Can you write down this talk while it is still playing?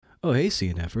Oh, hey,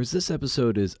 CNFers. This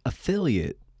episode is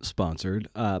affiliate sponsored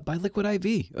by Liquid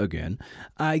IV again.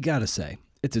 I gotta say,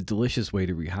 it's a delicious way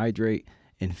to rehydrate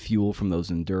and fuel from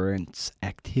those endurance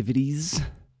activities.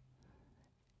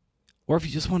 Or if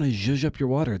you just want to zhuzh up your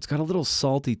water, it's got a little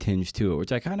salty tinge to it,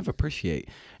 which I kind of appreciate.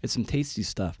 It's some tasty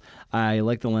stuff. I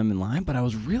like the lemon lime, but I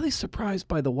was really surprised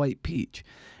by the white peach.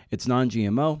 It's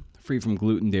non-GMO, free from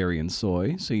gluten, dairy, and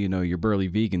soy, so you know your burly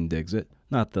vegan digs it.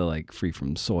 Not the free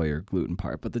from soy or gluten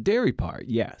part, but the dairy part,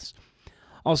 yes.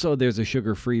 Also, there's a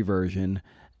sugar-free version,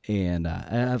 and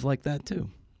I've liked that too.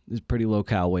 It's a pretty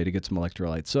low-cal way to get some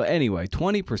electrolytes. So anyway,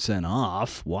 20%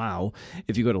 off, wow,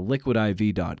 if you go to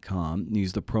liquidiv.com and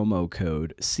use the promo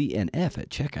code CNF at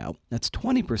checkout. That's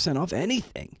 20% off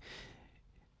anything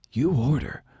you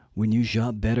order when you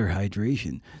shop Better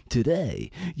Hydration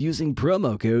today using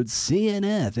promo code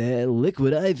CNF at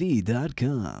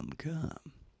liquidiv.com.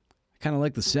 I kind of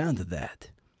like the sound of that.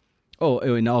 Oh,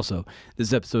 and also,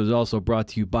 this episode is also brought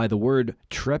to you by the word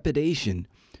trepidation,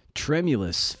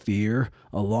 tremulous, fear,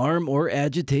 alarm, or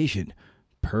agitation,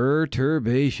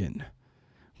 perturbation.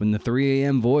 When the 3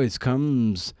 a.m. voice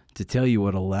comes to tell you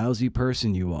what a lousy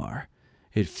person you are,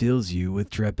 it fills you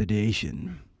with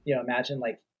trepidation. Imagine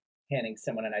handing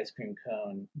someone an ice cream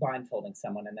cone, blindfolding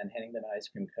someone, and then handing them an ice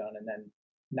cream cone, and then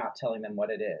not telling them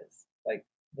what it is.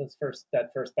 That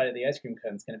first bite of the ice cream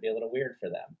cone is going to be a little weird for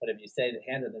them. But if you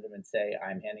hand it to them and say,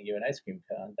 "I'm handing you an ice cream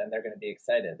cone," then they're going to be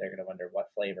excited. They're going to wonder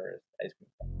what flavor ice cream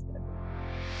cone is going to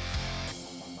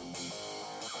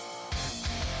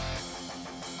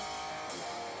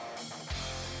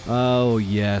be. Oh,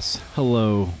 yes.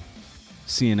 Hello,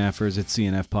 CNFers. It's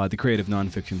CNF Pod, the creative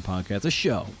nonfiction podcast, a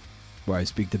show where I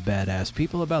speak to badass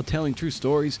people about telling true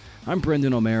stories. I'm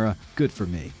Brendan O'Mara. Good for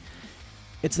me.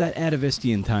 It's that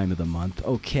atavistian time of the month,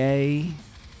 okay?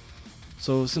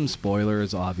 So some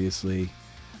spoilers, obviously.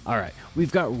 All right,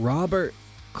 we've got Robert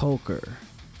Kolker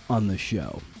on the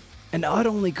show. And not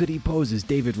only could he pose as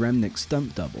David Remnick's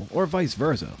stunt double, or vice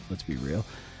versa, let's be real,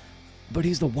 but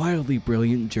he's the wildly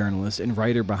brilliant journalist and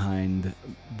writer behind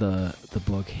the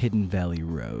book Hidden Valley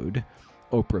Road.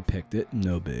 Oprah picked it,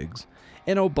 no bigs.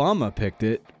 And Obama picked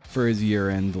it for his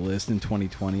year-end list in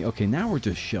 2020. Okay, now we're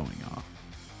just showing off.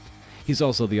 He's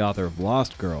also the author of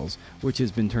Lost Girls, which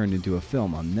has been turned into a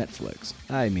film on Netflix.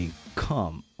 I mean,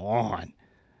 come on.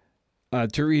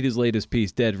 To read his latest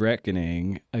piece, Dead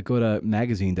Reckoning, go to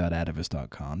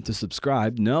magazine.atavist.com. To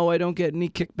subscribe, no, I don't get any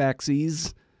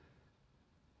kickbacksies.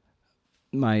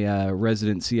 My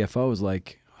resident CFO was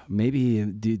like, maybe,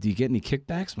 do you get any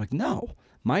kickbacks? I'm like, no,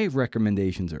 my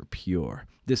recommendations are pure.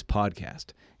 This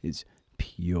podcast is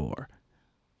pure.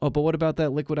 Oh, but what about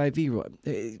that Liquid IV?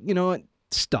 You know what?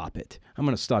 Stop it. I'm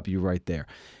going to stop you right there.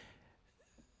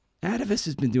 Atavist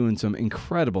has been doing some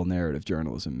incredible narrative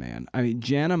journalism, man. I mean,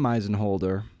 Jana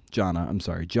Meisenholder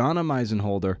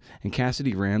and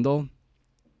Cassidy Randall,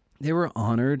 they were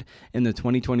honored in the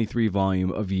 2023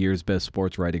 volume of Year's Best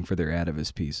Sports Writing for their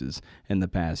Atavist pieces in the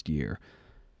past year.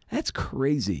 That's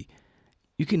crazy.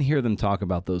 You can hear them talk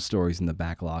about those stories in the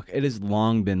backlog. It has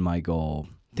long been my goal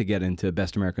to get into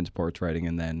Best American Sports Writing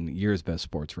and then Year's Best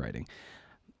Sports Writing.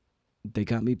 They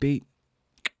got me beat.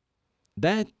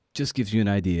 That just gives you an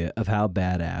idea of how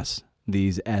badass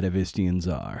these atavistians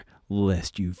are,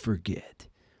 lest you forget.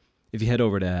 If you head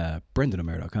over to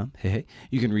brendanomer.com,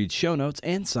 you can read show notes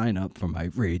and sign up for my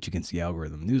Rage Against the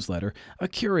Algorithm newsletter, a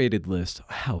curated list,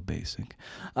 how basic,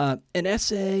 an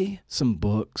essay, some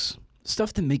books,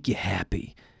 stuff to make you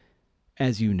happy.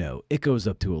 As you know, it goes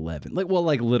up to 11.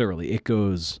 Literally, it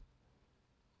goes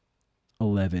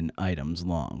 11 items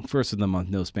long. First of the month,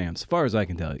 no spam. As far as I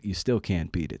can tell, you still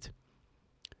can't beat it.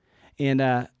 And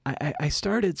I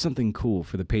started something cool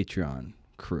for the Patreon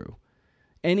crew.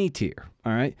 Any tier,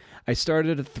 all right? I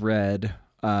started a thread,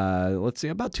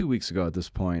 about 2 weeks ago at this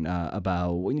point,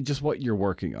 about just what you're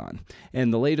working on.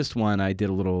 And the latest one, I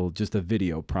did just a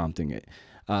video prompting it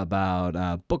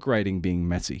about book writing being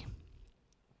messy.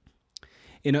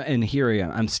 And here I am.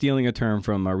 I'm stealing a term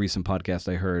from a recent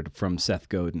podcast I heard from Seth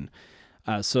Godin.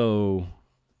 So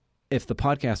if the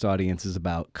podcast audience is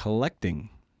about collecting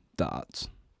dots,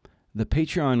 the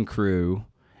Patreon crew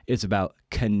is about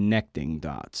connecting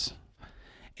dots.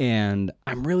 And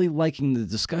I'm really liking the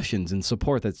discussions and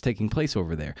support that's taking place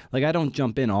over there. I don't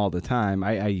jump in all the time.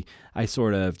 I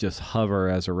sort of just hover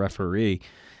as a referee.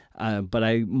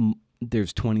 But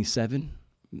there's 27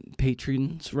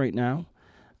 patrons right now.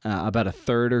 About a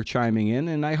third are chiming in,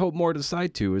 and I hope more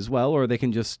decide to as well, or they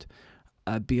can just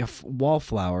be a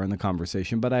wallflower in the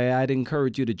conversation. But I'd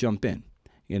encourage you to jump in.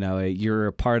 You're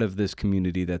a part of this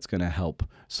community that's going to help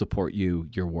support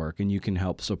your work, and you can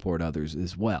help support others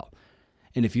as well.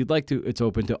 And if you'd like to, it's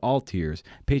open to all tiers.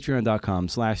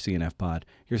 Patreon.com/CNFpod.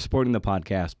 You're supporting the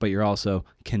podcast, but you're also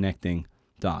connecting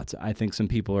dots. I think some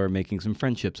people are making some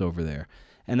friendships over there.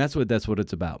 And that's what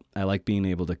it's about. I like being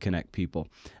able to connect people.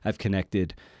 I've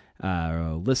connected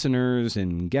listeners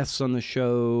and guests on the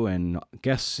show, and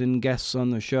guests on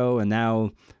the show, and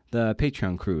now the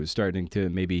Patreon crew is starting to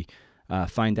maybe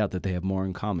find out that they have more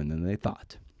in common than they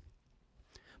thought.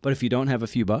 But if you don't have a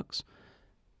few bucks,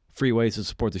 free ways to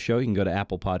support the show, you can go to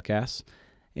Apple Podcasts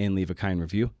and leave a kind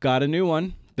review. Got a new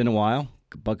one. Been a while,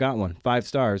 but got one. 5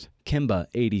 stars.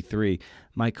 Kimba83.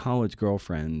 My college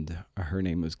girlfriend, her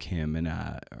name was Kim, and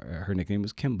her nickname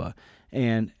was Kimba.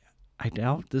 And I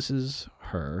doubt this is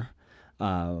her.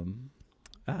 I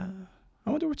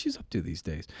wonder what she's up to these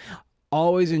days.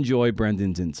 Always enjoy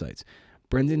Brendan's insights.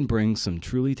 Brendan brings some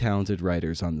truly talented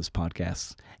writers on this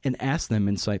podcast and asks them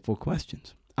insightful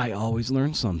questions. I always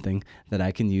learn something that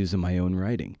I can use in my own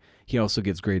writing. He also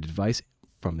gives great advice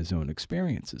from his own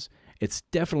experiences. It's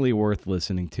definitely worth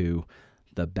listening to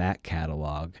the back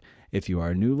catalog if you are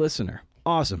a new listener.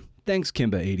 Awesome. Thanks,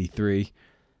 Kimba83.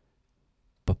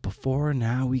 But before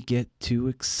now we get too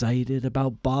excited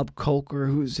about Bob Kolker,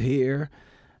 who's here,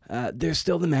 there's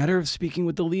still the matter of speaking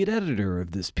with the lead editor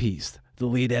of this piece, the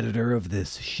lead editor of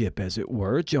this ship, as it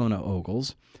were, Jonah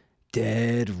Ogles.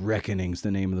 Dead Reckoning's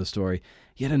the name of the story.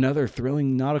 Yet another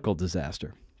thrilling nautical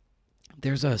disaster.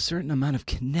 There's a certain amount of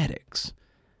kinetics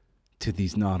to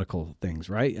these nautical things,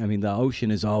 right? I mean, the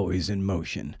ocean is always in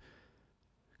motion.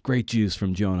 Great juice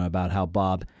from Jonah about how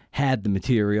Bob had the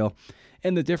material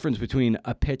and the difference between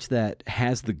a pitch that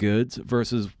has the goods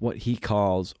versus what he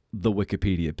calls the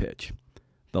Wikipedia pitch.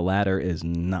 The latter is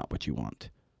not what you want.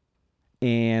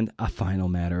 And a final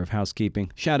matter of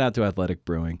housekeeping. Shout out to Athletic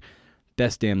Brewing.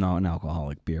 Best damn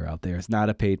non-alcoholic beer out there. It's not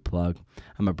a paid plug.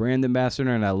 I'm a brand ambassador,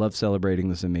 and I love celebrating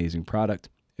this amazing product.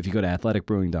 If you go to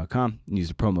athleticbrewing.com and use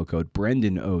the promo code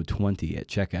BrendanO20 at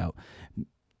checkout,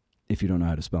 if you don't know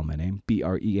how to spell my name,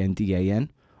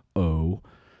 BRENDANO,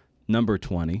 number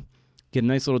 20, get a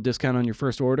nice little discount on your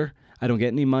first order. I don't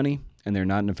get any money, and they're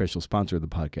not an official sponsor of the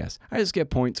podcast. I just get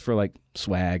points for like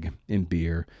swag and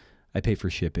beer. I pay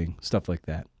for shipping, stuff like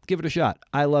that. Give it a shot.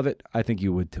 I love it. I think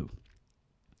you would too.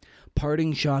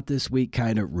 Parting shot this week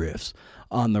kind of riffs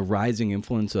on the rising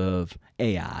influence of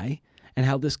AI and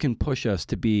how this can push us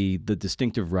to be the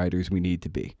distinctive writers we need to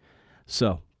be.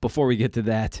 So, before we get to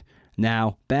that,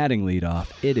 now, batting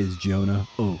leadoff, it is Jonah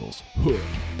Ogles.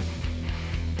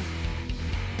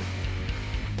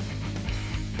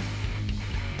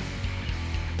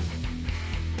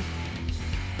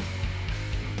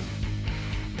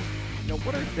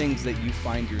 What are things that you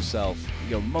find yourself,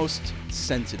 most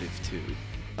sensitive to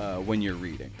when you're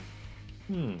reading?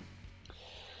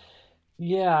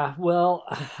 Yeah, well,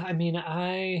 I mean,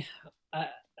 I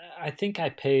I think I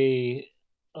pay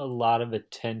a lot of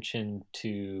attention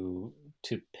to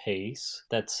pace.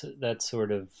 That's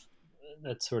sort of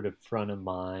front of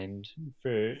mind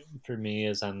for me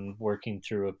as I'm working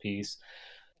through a piece.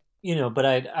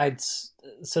 But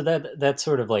so that's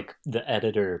sort of like the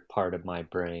editor part of my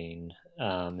brain,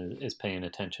 is paying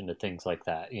attention to things like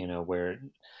that, where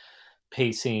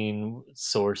pacing,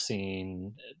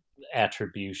 sourcing,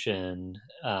 attribution,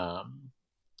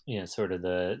 sort of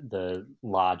the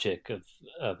logic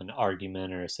of an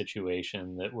argument or a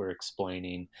situation that we're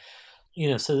explaining.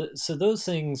 So those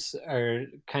things are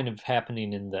kind of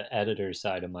happening in the editor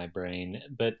side of my brain,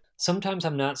 but sometimes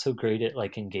I'm not so great at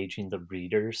like engaging the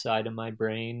reader side of my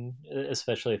brain,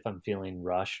 especially if I'm feeling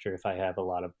rushed or if I have a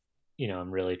lot of,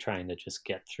 I'm really trying to just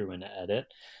get through an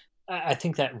edit. I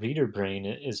think that reader brain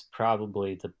is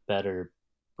probably the better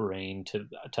brain to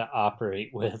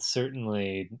operate with,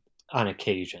 certainly on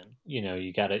occasion.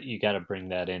 You gotta bring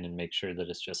that in and make sure that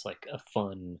it's just like a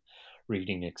fun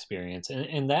reading experience.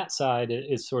 And that side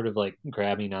is sort of like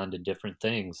grabbing onto different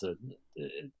things,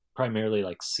 primarily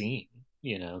like scene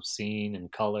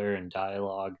and color and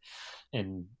dialogue,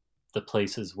 and the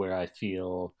places where I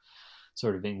feel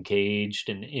sort of engaged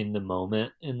and in the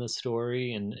moment in the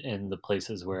story, and the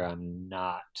places where I'm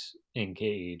not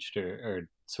engaged, or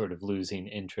sort of losing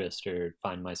interest or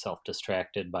find myself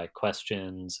distracted by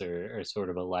questions, or sort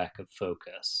of a lack of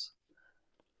focus.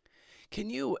 Can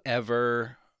you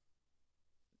ever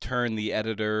turn the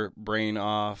editor brain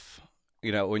off,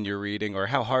 when you're reading, or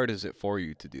how hard is it for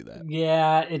you to do that?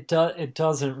 Yeah, it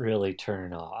doesn't really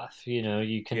turn off. You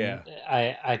Yeah. can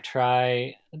I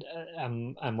try.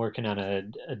 I'm working on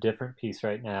a different piece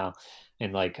right now,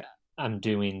 and like I'm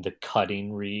doing the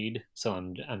cutting read, so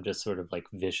I'm just sort of like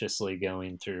viciously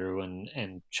going through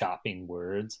and chopping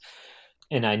words.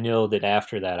 And I know that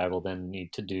after that I will then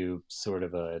need to do sort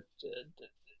of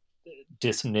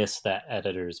dismiss that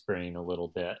editor's brain a little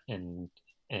bit and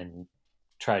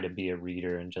try to be a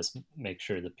reader and just make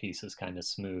sure the piece is kind of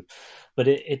smooth. But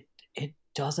it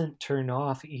doesn't turn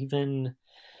off even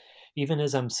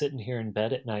as I'm sitting here in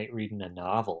bed at night reading a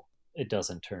novel. It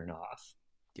doesn't turn off.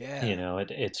 Yeah.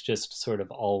 It's just sort of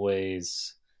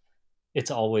always,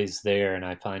 it's always there, and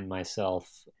I find myself,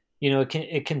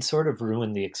 it can sort of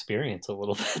ruin the experience a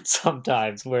little bit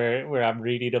sometimes, where I'm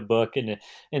reading a book and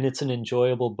it's an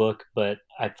enjoyable book, but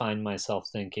I find myself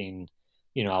thinking,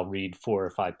 I'll read 4 or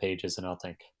 5 pages and I'll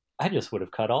think, I just would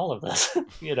have cut all of this,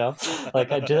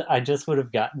 like I just would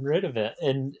have gotten rid of it.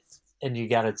 And you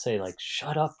got to say, like,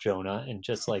 shut up, Jonah, and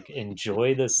just like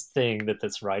enjoy this thing that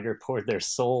this writer poured their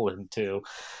soul into,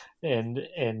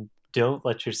 and don't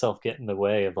let yourself get in the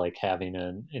way of like having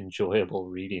an enjoyable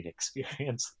reading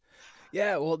experience.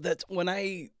 Yeah, well, that's when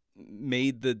I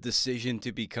made the decision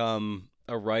to become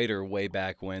a writer way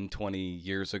back when, 20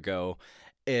 years ago.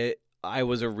 I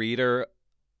was a reader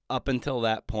up until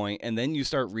that point, and then you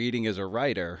start reading as a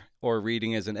writer or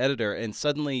reading as an editor, and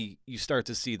suddenly you start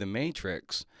to see the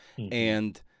matrix, Hmm.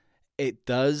 and it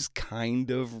does kind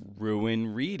of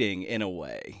ruin reading in a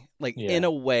way. Like, in Yeah.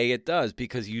 a way it does,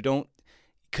 because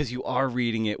you are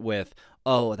reading it with,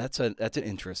 oh, that's an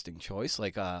interesting choice,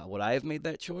 like, would I have made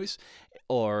that choice?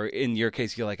 Or in your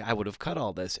case, you're like, I would have cut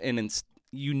all this, and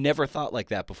you never thought like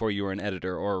that before you were an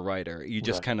editor or a writer. You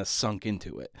just Right. kind of sunk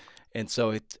into it, and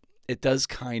so it does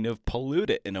kind of pollute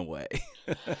it in a way.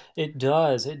 It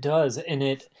does, and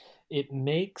it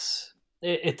makes,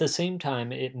 at the same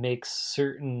time, it makes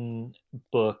certain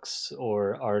books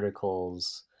or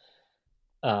articles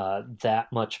that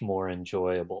much more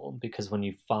enjoyable, because when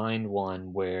you find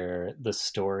one where the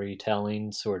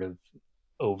storytelling sort of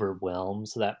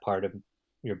overwhelms that part of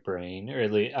your brain, or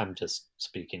at least I'm just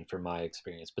speaking from my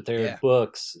experience, but there are Yeah.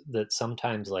 books that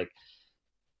sometimes, like,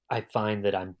 I find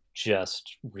that I'm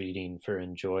just reading for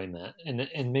enjoyment,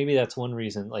 and maybe that's one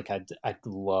reason. Like, I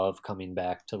love coming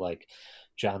back to like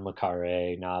John le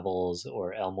Carre novels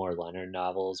or Elmore Leonard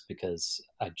novels, because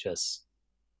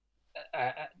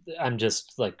I, I'm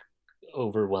just like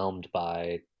overwhelmed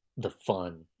by the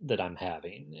fun that I'm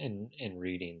having in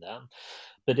reading them.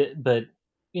 But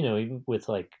even with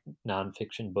like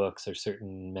nonfiction books or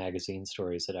certain magazine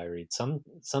stories that I read,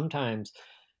 sometimes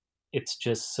it's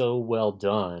just so well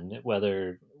done,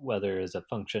 whether as a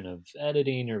function of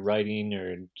editing or writing,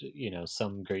 or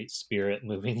some great spirit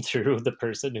moving through the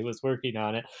person who was working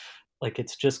on it. Like,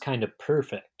 it's just kind of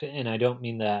perfect, and I don't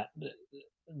mean that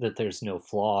there's no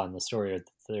flaw in the story, or that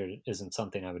there isn't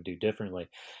something I would do differently,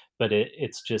 but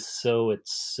it's just so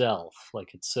itself,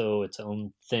 like it's so its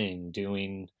own thing,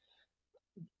 doing,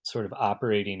 sort of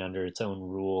operating under its own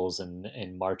rules, and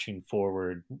marching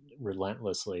forward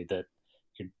relentlessly, that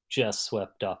you're just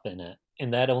swept up in it.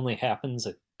 And that only happens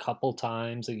a couple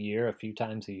times a year, a few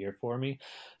times a year for me.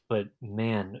 But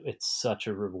man, it's such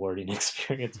a rewarding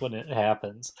experience when it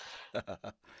happens.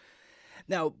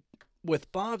 Now, with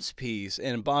Bob's piece,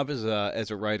 and Bob is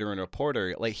as a writer and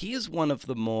reporter, like, he is one of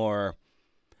the more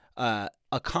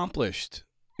accomplished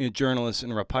journalists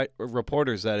and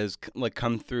reporters that has like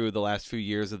come through the last few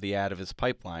years of the ad of his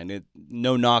pipeline.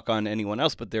 No knock on anyone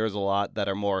else, but there's a lot that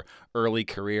are more early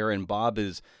career, and Bob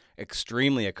is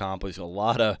extremely accomplished. A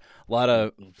lot of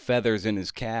Mhm. feathers in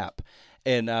his cap.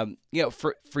 And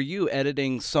for you,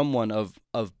 editing someone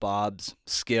of Bob's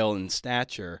skill and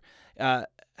stature, uh,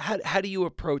 how do you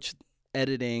approach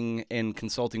editing and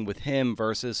consulting with him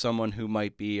versus someone who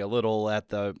might be a little at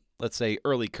the, let's say,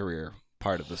 early career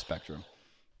part of the spectrum?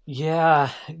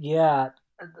 Yeah, yeah,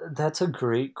 that's a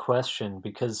great question,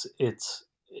 because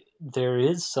there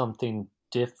is something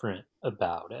different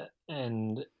about it,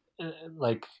 and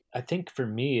like, I think for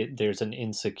me, there's an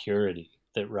insecurity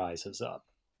that rises up,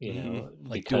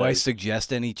 Like, do I because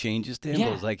suggest any changes to him? But I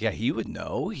yeah, was like, yeah, he would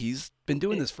know. He's been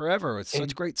doing it, this forever. It's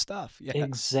such it, great stuff. Yeah.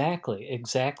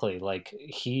 exactly. Like,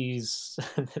 he's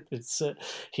it's,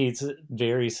 he's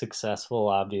very successful,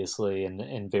 obviously,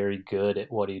 and very good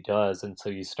at what he does, and so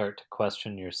you start to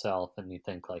question yourself, and you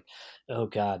think like, oh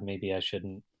God, maybe I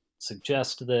shouldn't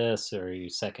suggest this, or you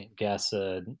second guess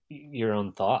your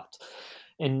own thoughts,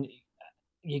 and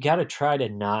you got to try to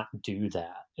not do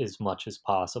that as much as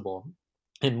possible.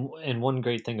 And one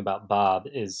great thing about Bob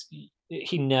is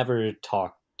he never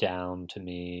talked down to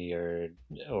me, or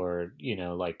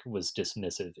like was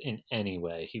dismissive in any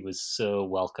way. He was so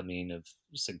welcoming of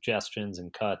suggestions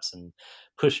and cuts, and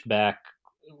pushed back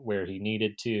where he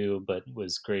needed to, but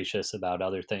was gracious about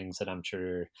other things that I'm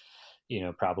sure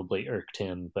probably irked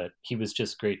him, but he was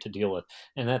just great to deal with.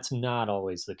 And that's not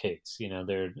always the case.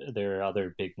 There are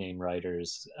other big name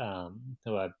writers,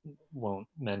 who I won't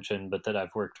mention, but that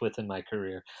I've worked with in my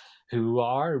career, who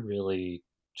are really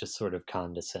just sort of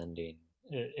condescending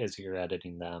as you're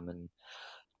editing them,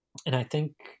 and I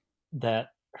think that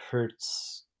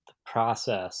hurts the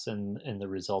process and the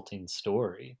resulting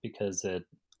story, because it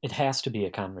has to be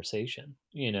a conversation.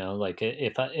 Like,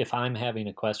 if I'm having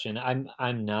a question,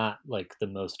 I'm not like the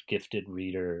most gifted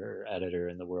reader or editor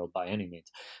in the world by any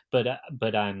means, but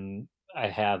I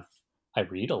have I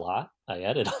read a lot, I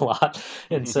edit a lot,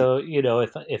 and so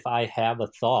if I have a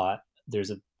thought,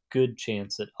 there's a good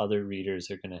chance that other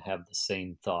readers are going to have the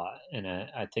same thought, and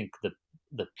I think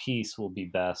the piece will be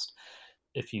best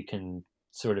if you can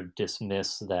sort of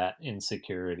dismiss that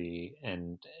insecurity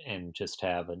and just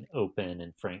have an open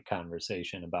and frank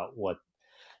conversation about what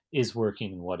is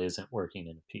working and what isn't working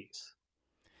in a piece.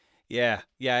 Yeah,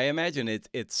 yeah. I imagine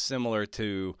it's similar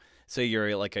to, say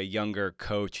you're like a younger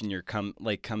coach and you're come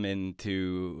in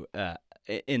to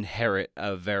inherit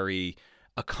a very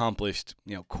accomplished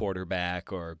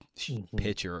quarterback or Hmm.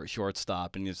 pitcher or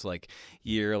shortstop, and it's like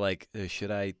you're like,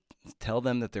 should I tell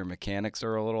them that their mechanics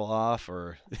are a little off,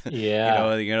 or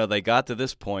Yeah, they got to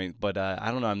this point, but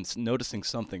I don't know, I'm noticing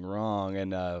something wrong,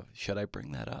 and should I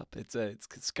bring that up? It's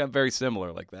kind of very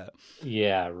similar like that.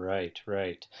 yeah, right,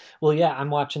 right. Well, yeah, I'm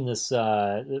watching this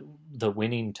the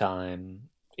Winning Time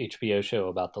HBO show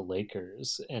about the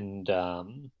Lakers, and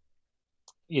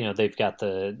they've got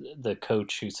the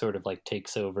coach who sort of like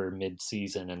takes over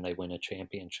mid-season and they win a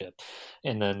championship,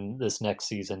 and then this next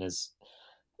season is,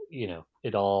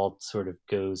 it all sort of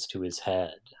goes to his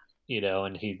head,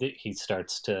 and he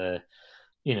starts to,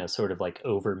 sort of like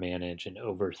overmanage and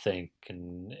overthink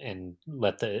and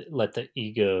let the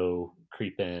ego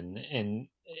creep in,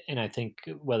 and I think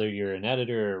whether you're an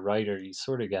editor or a writer, you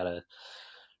sort of gotta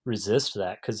resist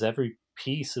that, because every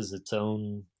piece is its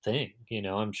own thing.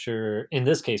 I'm sure in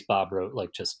this case Bob wrote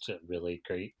like just a really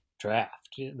great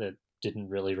draft that didn't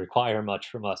really require much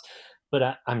from us,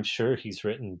 but I'm sure he's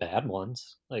written bad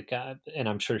ones, like, and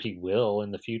I'm sure he will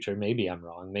in the future. Maybe I'm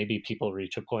wrong. Maybe people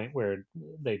reach a point where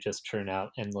they just churn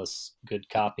out endless good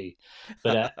copy,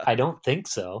 but I don't think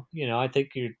so. I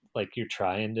think you're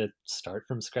trying to start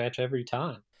from scratch every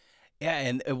time. Yeah,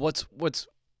 and what's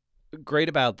great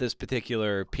about this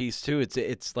particular piece too,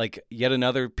 it's like yet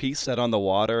another piece set on the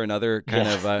water, another kind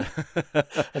Yeah.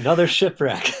 of Another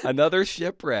shipwreck. another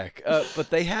shipwreck. But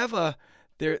they have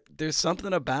there's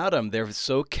something about them. They're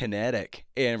so kinetic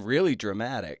and really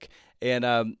dramatic. And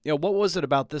what was it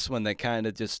about this one that kind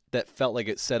of just that felt like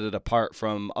it set it apart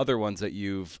from other ones that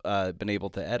you've been able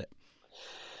to edit?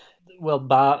 Well,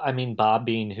 Bob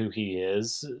being who he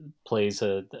is plays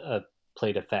a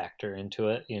played a factor into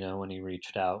it. When he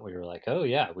reached out, we were like, oh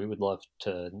yeah, we would love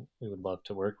to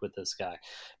work with this guy.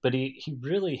 But he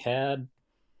really had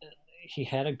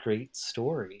a great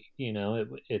story.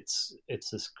 It's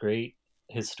this great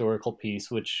historical piece,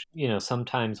 which,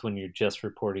 sometimes when you're just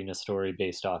reporting a story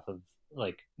based off of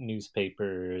like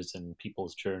newspapers and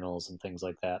people's journals and things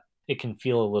like that, it can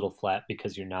feel a little flat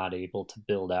because you're not able to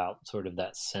build out sort of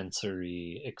that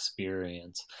sensory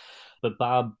experience. But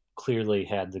Bob clearly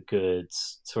had the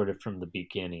goods sort of from the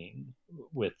beginning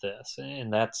with this,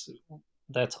 and that's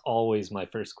always my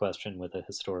first question with a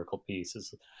historical piece: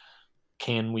 is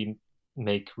can we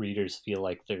make readers feel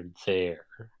like they're there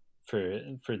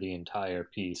for the entire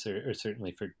piece, or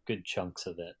certainly for good chunks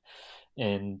of it?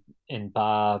 And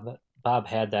Bob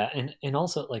had that, and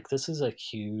also, like, this is a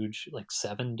huge, like,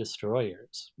 7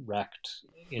 destroyers wrecked,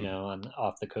 on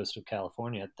off the coast of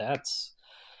California.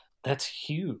 That's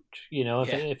huge. If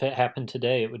Yeah. if it happened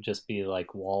today, it would just be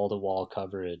like wall to wall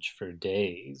coverage for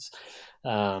days.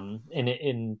 But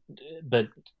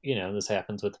this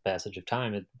happens with the passage of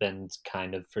time. It's been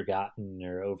kind of forgotten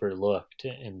or overlooked,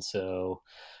 and so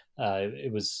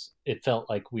it felt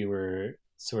like we were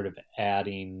sort of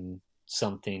adding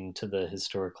something to the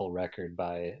historical record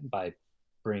by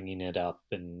bringing it up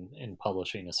and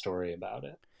publishing a story about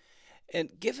it.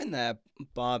 And given that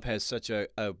Bob has such a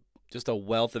just a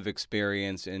wealth of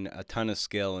experience and a ton of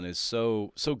skill and is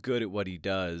so good at what he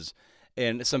does,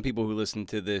 and some people who listen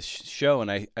to this show, and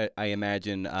I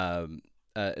imagine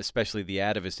especially the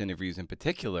Atavist interviews in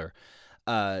particular,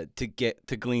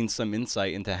 to glean some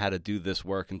insight into how to do this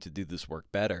work and to do this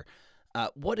work better.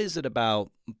 What is it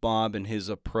about Bob and his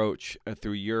approach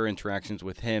through your interactions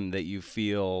with him that you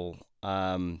feel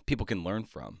people can learn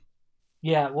from?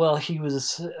 Yeah, well, he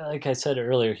was, like I said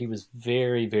earlier, he was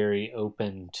very, very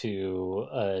open to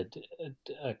a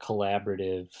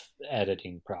collaborative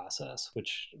editing process,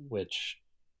 which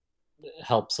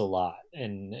helps a lot,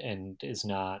 and is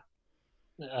not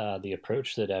the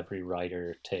approach that every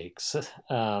writer takes.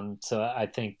 So I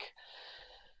think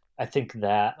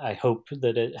that I hope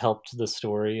that it helped the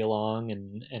story along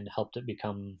and helped it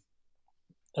become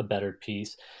a better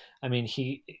piece. I mean,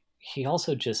 he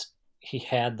also just he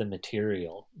had the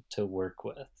material to work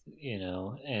with,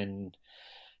 and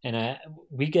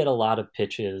we get a lot of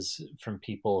pitches from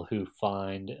people who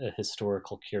find a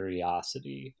historical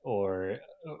curiosity, or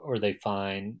they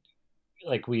find,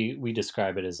 like, we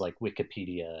describe it as like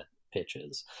Wikipedia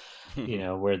pitches,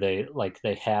 where they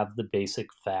have the basic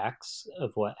facts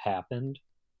of what happened,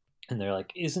 and they're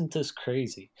like, isn't this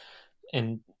crazy?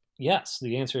 And yes,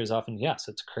 the answer is often yes,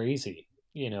 it's crazy.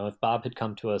 If Bob had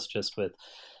come to us just with,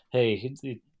 hey,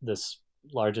 this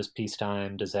largest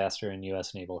peacetime disaster in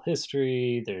U.S. naval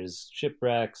history, there's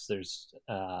shipwrecks, there's,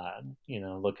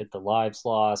 look at the lives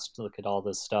lost, look at all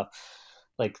this stuff.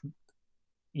 Like,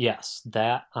 yes,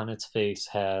 that on its face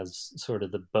has sort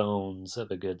of the bones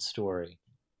of a good story.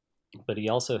 But he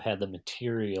also had the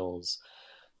materials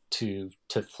to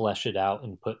flesh it out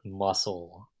and put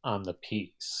muscle on the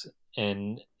piece.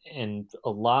 And a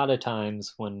lot of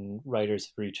times when writers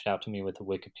have reached out to me with a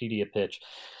Wikipedia pitch,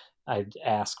 I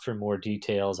ask for more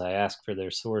details. I ask for their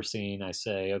sourcing. I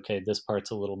say, okay, this part's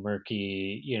a little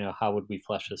murky. How would we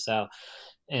flesh this out?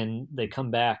 And they come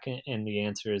back, and the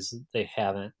answer is they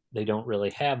don't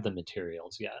really have the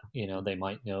materials yet. They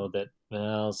might know that,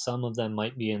 well, some of them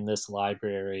might be in this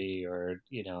library, or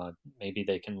maybe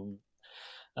they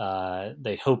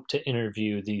hope to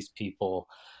interview these people,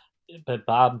 but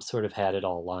Bob sort of had it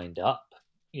all lined up,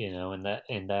 and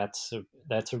that's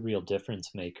a real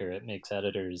difference maker. It makes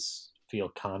editors feel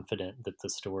confident that the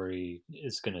story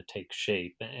is going to take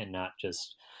shape and not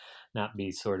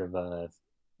be sort of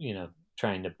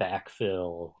trying to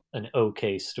backfill an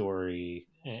okay story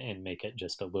and make it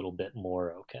just a little bit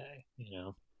more okay.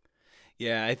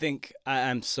 Yeah, I think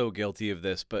I'm so guilty of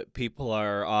this, but people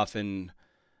are often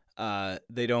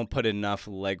they don't put enough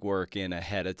legwork in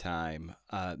ahead of time.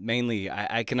 Mainly,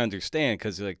 I can understand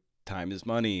because like time is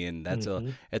money, and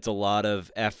Mm-hmm. it's a lot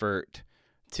of effort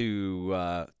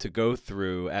to go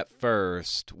through at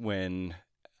first when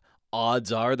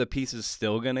odds are the piece is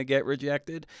still going to get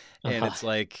rejected. And Uh-huh. it's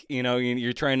like,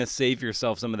 you're trying to save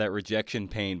yourself some of that rejection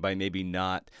pain by maybe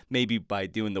by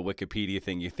doing the Wikipedia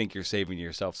thing. You think you're saving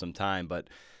yourself some time, but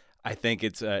I think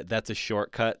that's a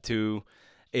shortcut to,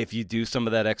 if you do some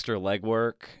of that extra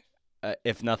legwork.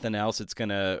 If nothing else, it's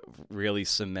gonna really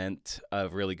cement a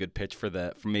really good pitch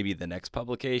for maybe the next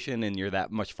publication, and you're that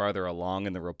much farther along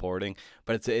in the reporting.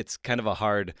 But it's kind of a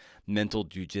hard mental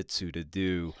jujitsu to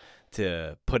do,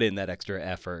 to put in that extra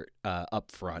effort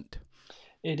up front.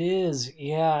 It is,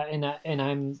 yeah,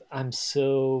 and I'm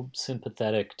so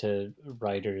sympathetic to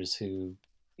writers who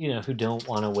don't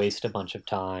want to waste a bunch of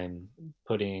time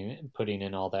putting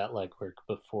in all that legwork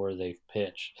before they've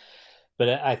pitched. But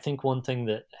I think one thing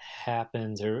that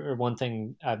happens, or one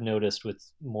thing I've noticed with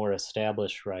more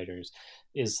established writers,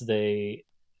 is they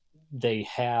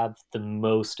have the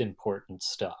most important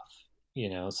stuff,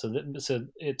 so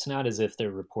it's not as if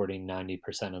they're reporting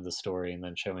 90% of the story and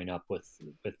then showing up with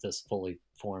this fully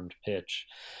formed pitch,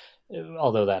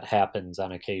 although that happens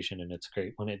on occasion and it's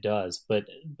great when it does. But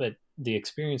the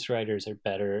experienced writers are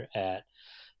better at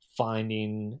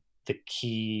finding the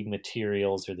key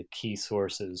materials or the key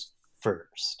sources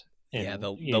first. Yeah, And the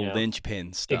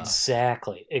linchpin stuff.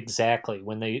 exactly,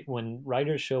 when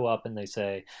writers show up and they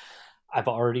say, I've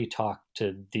already talked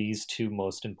to these two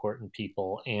most important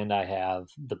people, and I have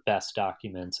the best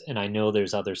documents, and I know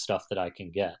there's other stuff that I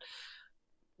can get.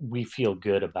 We feel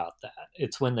good about that.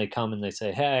 It's when they come and they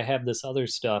say, hey, I have this other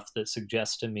stuff that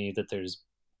suggests to me that there's,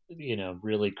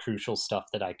 really crucial stuff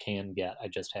that I can get. I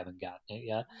just haven't gotten it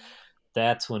yet.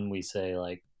 That's when we say,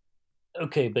 like,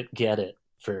 okay, but get it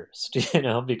first,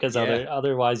 because Yeah.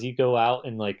 otherwise you go out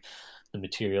and, like, the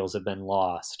materials have been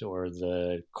lost, or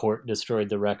the court destroyed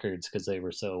the records because they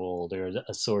were so old, or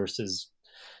a source is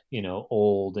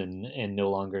old and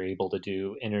no longer able to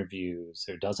do interviews,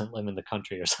 or doesn't live in the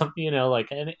country or something,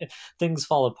 and things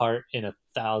fall apart in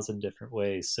 1,000 different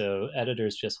ways. So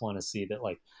editors just want to see that,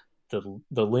 like,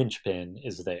 the linchpin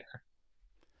is there.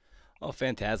 Oh,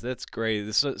 fantastic! That's great.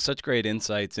 This is such great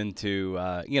insights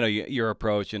into your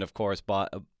approach, and of course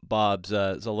Bob's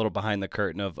is a little behind the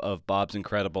curtain of Bob's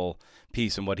incredible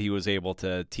piece and what he was able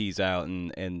to tease out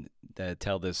and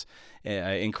tell this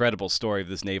incredible story of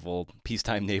this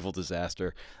peacetime naval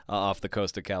disaster off the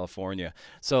coast of California.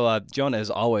 So, Jonah, as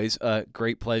always,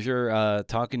 great pleasure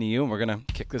talking to you, and we're gonna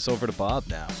kick this over to Bob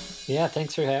now. Yeah,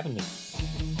 thanks for having me.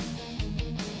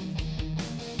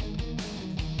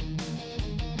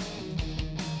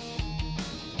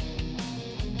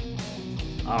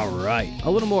 All right, a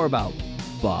little more about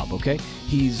Bob, okay?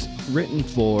 He's written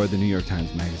for the New York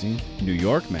Times Magazine, New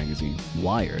York Magazine,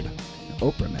 Wired,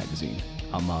 Oprah Magazine,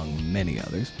 among many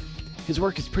others. His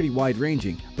work is pretty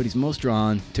wide-ranging, but he's most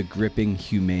drawn to gripping,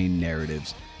 humane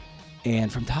narratives.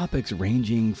 And from topics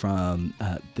ranging from,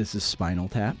 this is Spinal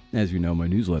Tap, as you know, my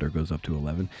newsletter goes up to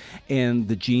 11, and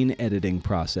the gene editing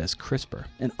process, CRISPR,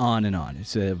 and on and on.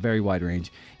 It's a very wide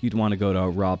range. You'd want to go to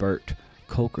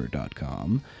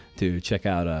robertkolker.com to check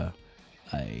out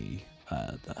the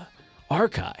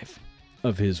archive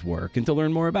of his work and to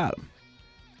learn more about him.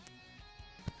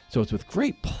 So it's with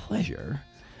great pleasure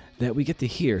that we get to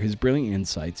hear his brilliant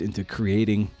insights into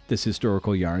creating this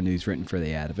historical yarn that he's written for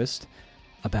The Atavist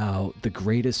about the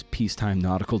greatest peacetime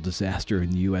nautical disaster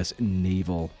in U.S.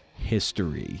 naval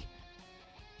history.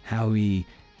 How he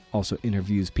also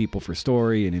interviews people for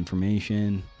story and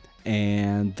information,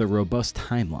 and the robust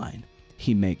timeline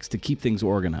he makes to keep things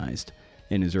organized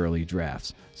in his early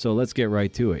drafts. So let's get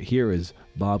right to it. Here is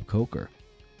Bob Kolker.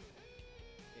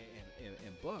 In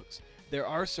books, there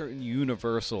are certain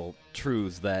universal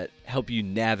truths that help you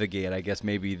navigate, I guess,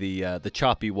 maybe the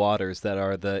choppy waters that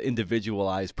are the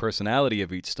individualized personality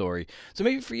of each story. So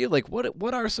maybe for you, like,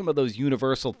 what are some of those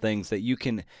universal things that you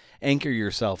can anchor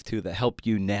yourself to that help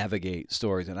you navigate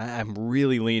stories? And I'm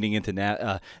really leaning into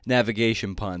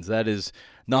navigation puns. That is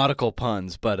nautical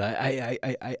puns, but I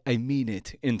mean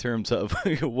it in terms of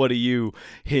what do you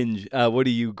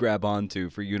grab onto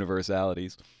for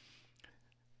universalities?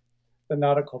 The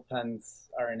nautical puns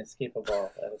are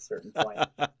inescapable at a certain point.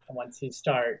 And once you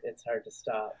start, it's hard to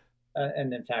stop.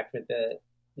 And in fact, with the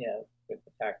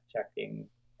fact checking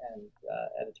and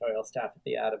editorial staff at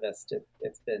the Atavist,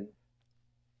 it's been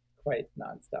quite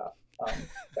nonstop,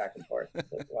 back and forth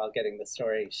while getting the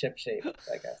story shipshape,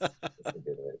 I guess. This would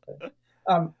be the way to put it.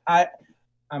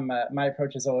 My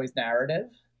approach is always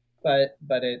narrative, but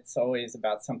it's always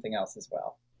about something else as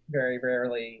well. Very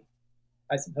rarely.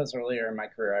 I suppose earlier in my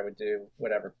career, I would do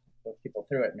whatever people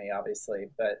threw at me, obviously,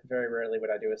 but very rarely would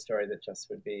I do a story that just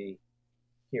would be,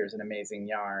 here's an amazing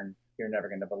yarn, you're never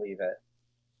going to believe it.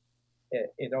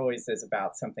 It always is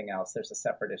about something else. There's a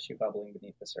separate issue bubbling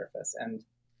beneath the surface. And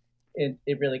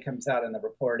it really comes out in the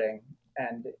reporting.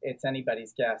 And it's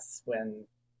anybody's guess when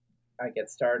I get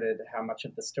started how much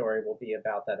of the story will be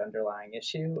about that underlying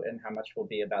issue and how much will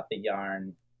be about the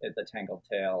yarn, the tangled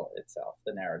tale itself,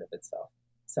 the narrative itself.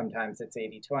 Sometimes it's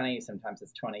 80-20, sometimes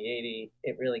it's 20-80.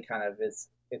 It really kind of is,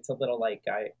 it's a little like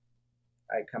I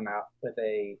come out with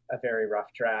a very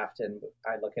rough draft and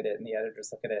I look at it and the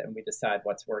editors look at it and we decide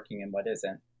what's working and what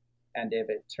isn't. And if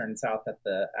it turns out that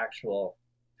the actual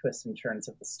twists and turns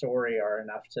of the story are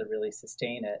enough to really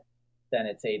sustain it, then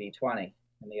it's 80-20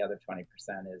 and the other 20%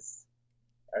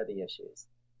 are the issues.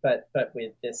 But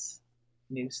with this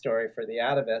new story for The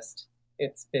Atavist,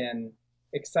 it's been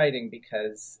exciting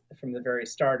because from the very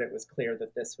start it was clear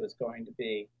that this was going to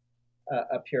be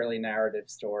a purely narrative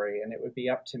story, and it would be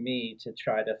up to me to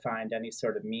try to find any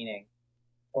sort of meaning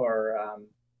or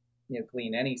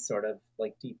glean any sort of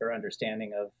like deeper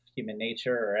understanding of human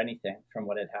nature or anything from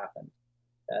what had happened.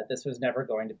 This was never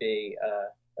going to be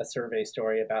a survey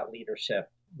story about leadership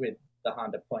with the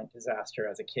Honda Point disaster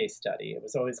as a case study. It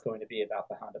was always going to be about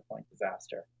the Honda Point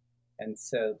disaster, and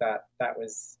so that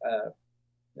was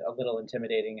a little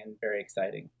intimidating and very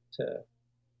exciting to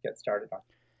get started on.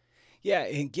 Yeah,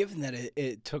 and given that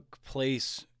it took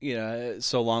place,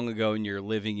 so long ago, and you're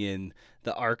living in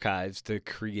the archives to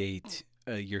create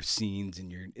your scenes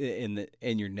and your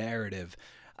narrative,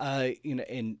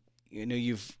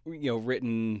 you've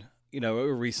written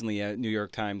recently a New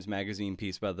York Times Magazine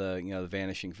piece about the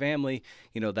vanishing family.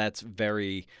 That's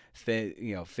very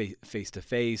face to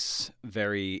face,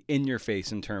 very in your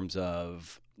face in terms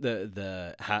of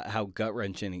the how gut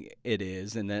wrenching it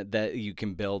is, and that you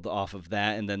can build off of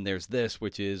that. And then there's this,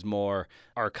 which is more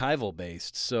archival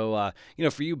based. So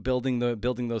for you building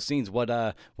those scenes,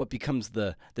 what becomes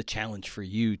the challenge for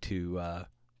you to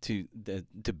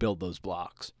build those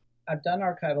blocks? I've done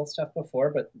archival stuff before,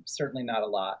 but certainly not a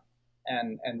lot,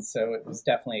 and so it was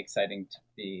definitely exciting to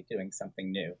be doing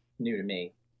something new to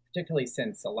me, particularly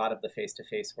since a lot of the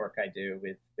face-to-face work I do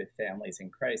with families in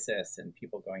crisis and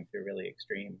people going through really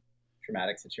extreme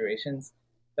traumatic situations,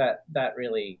 that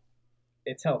really,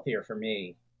 it's healthier for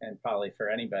me and probably for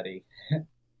anybody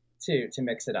to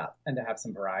mix it up and to have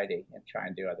some variety and try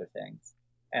and do other things.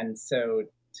 And so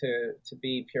to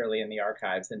be purely in the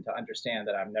archives and to understand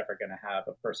that I'm never going to have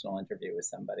a personal interview with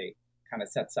somebody kind of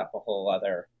sets up a whole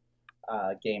other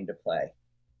game to play.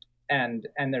 And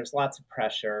there's lots of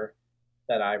pressure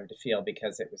that I would feel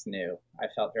because it was new. I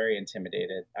felt very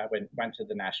intimidated. I went to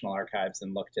the National Archives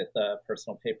and looked at the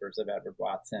personal papers of Edward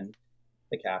Watson,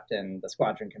 the captain, the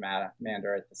squadron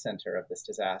commander at the center of this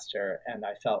disaster, and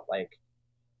I felt like,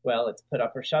 well, it's put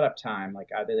up or shut up time.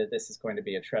 Like either this is going to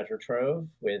be a treasure trove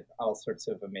with all sorts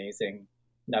of amazing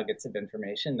nuggets of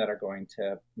information that are going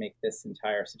to make this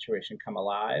entire situation come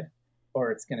alive,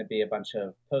 or it's going to be a bunch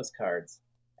of postcards,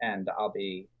 and I'll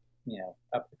be,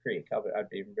 up the creek. I'd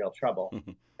be in real trouble.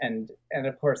 And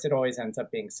of course, it always ends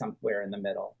up being somewhere in the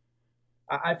middle.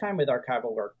 I find with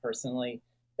archival work personally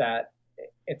that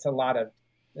it's a lot of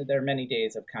there are many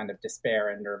days of kind of despair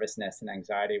and nervousness and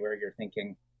anxiety where you're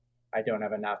thinking, I don't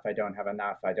have enough, I don't have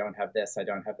enough, I don't have this, I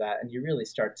don't have that. And you really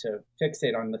start to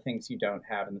fixate on the things you don't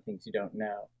have and the things you don't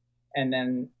know. And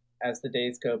then as the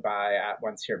days go by,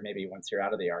 once you're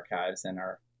out of the archives and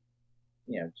are,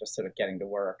 just sort of getting to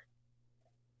work,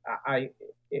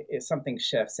 if something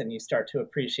shifts and you start to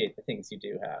appreciate the things you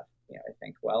do have. I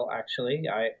think, well, actually,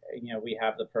 we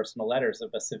have the personal letters of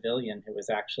a civilian who was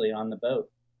actually on the boat.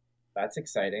 That's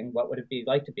exciting. What would it be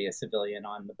like to be a civilian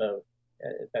on the boat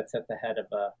that's at the head of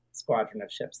a squadron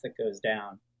of ships that goes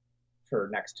down for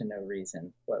next to no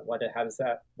reason? What is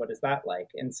that like?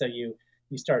 And so you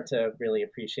start to really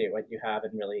appreciate what you have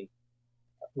and really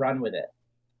run with it.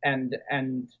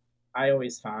 And I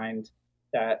always find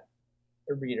that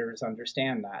readers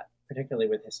understand that, particularly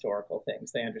with historical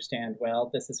things. They understand, well,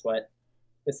 this is what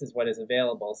is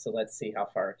available, so let's see how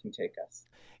far it can take us.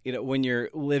 When you're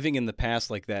living in the past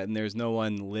like that and there's no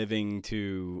one living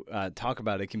to talk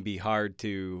about it, can be hard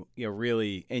to,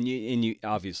 really, and you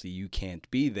obviously you can't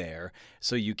be there,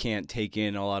 so you can't take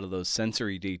in a lot of those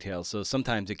sensory details. So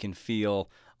sometimes it can feel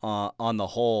on the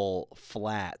whole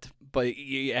flat. But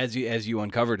as you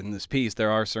uncovered in this piece,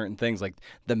 there are certain things like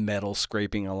the metal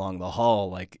scraping along the hull.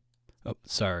 Like, oh,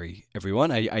 sorry, everyone,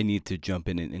 I need to jump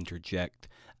in and interject.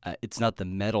 It's not the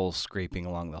metal scraping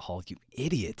along the hull, you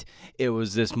idiot. It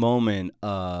was this moment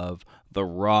of the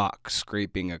rock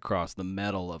scraping across the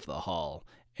metal of the hull.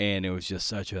 And it was just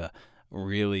such a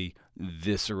really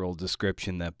visceral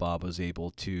description that Bob was able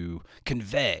to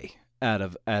convey out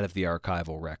of the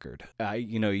archival record.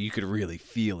 You could really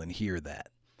feel and hear that.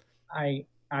 I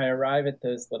arrive at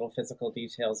those little physical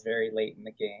details very late in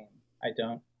the game. I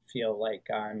don't feel like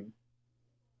I'm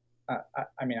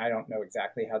I don't know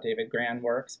exactly how David Gran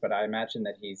works, but I imagine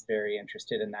that he's very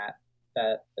interested in that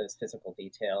those physical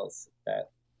details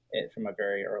from a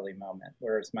very early moment.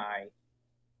 Whereas my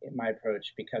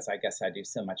approach, because I guess I do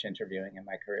so much interviewing in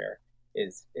my career,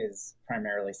 is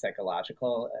primarily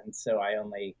psychological, and so I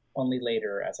only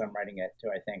later as I'm writing it do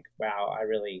I think, wow,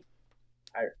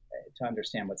 to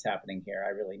understand what's happening here, I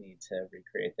really need to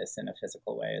recreate this in a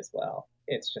physical way as well.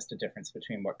 It's just a difference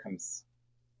between what comes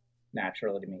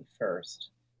naturally to me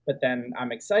first. But then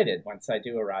I'm excited once I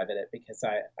do arrive at it because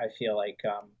I feel like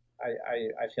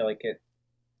I feel like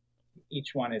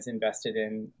each one is invested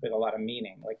in with a lot of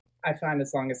meaning. Like I find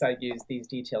as long as I use these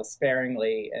details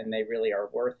sparingly and they really are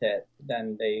worth it,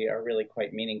 then they are really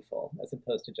quite meaningful, as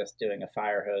opposed to just doing a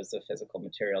fire hose of physical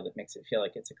material that makes it feel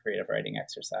like it's a creative writing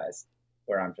exercise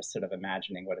where I'm just sort of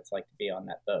imagining what it's like to be on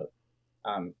that boat.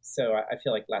 So I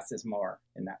feel like less is more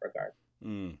in that regard.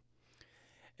 Mm.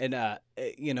 And,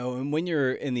 and when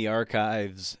you're in the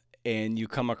archives and you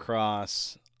come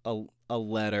across a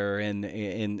letter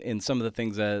and some of the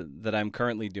things that I'm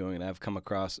currently doing, I've come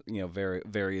across,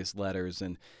 various letters,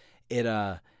 and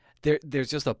there's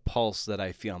just a pulse that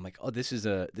I feel. I'm like, oh, this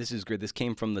is great. This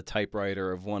came from the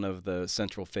typewriter of one of the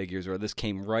central figures, or this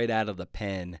came right out of the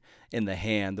pen in the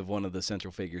hand of one of the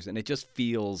central figures. And it just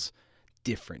feels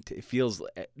different. It feels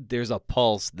there's a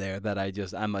pulse there that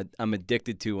I'm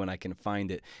addicted to when I can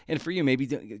find it. And for you, maybe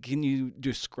can you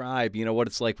describe, what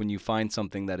it's like when you find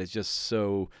something that is just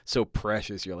so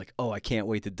precious? You're like, oh, I can't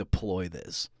wait to deploy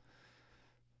this.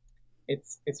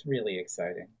 It's really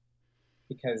exciting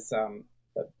because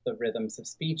the rhythms of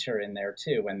speech are in there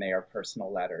too when they are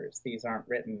personal letters. These aren't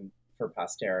written for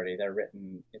posterity. They're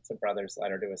written. It's a brother's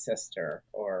letter to a sister,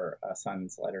 or a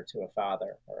son's letter to a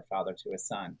father, or a father to a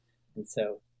son. And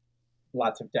so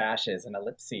lots of dashes and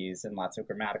ellipses and lots of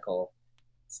grammatical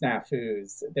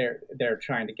snafus. They're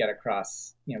trying to get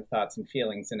across, thoughts and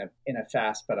feelings in a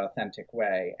fast but authentic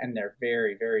way. And they're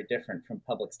very, very different from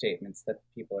public statements that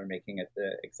people are making at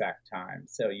the exact time.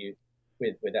 So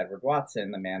with Edward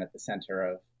Watson, the man at the center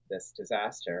of this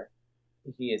disaster,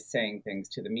 he is saying things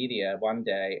to the media one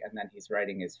day, and then he's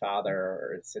writing his father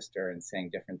or his sister and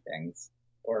saying different things,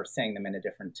 or saying them in a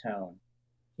different tone.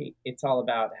 It's all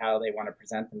about how they want to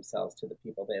present themselves to the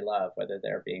people they love, whether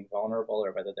they're being vulnerable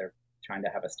or whether they're trying to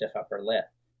have a stiff upper lip.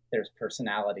 There's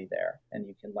personality there, and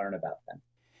you can learn about them.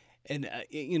 And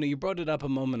you brought it up a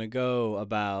moment ago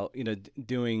about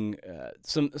doing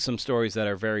some stories that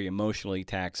are very emotionally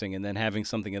taxing, and then having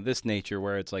something of this nature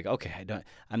where it's like, okay,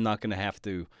 I'm not going to have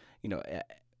to you know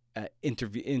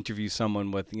interview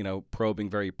someone with probing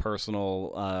very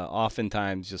personal,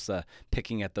 oftentimes just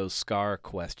picking at those scar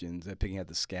questions, picking at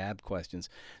the scab questions.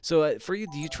 So for you,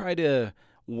 do you try to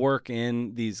work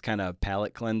in these kind of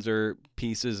palate cleanser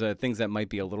pieces, things that might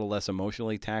be a little less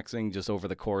emotionally taxing, just over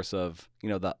the course of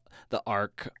the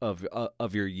arc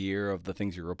of your year of the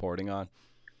things you're reporting on?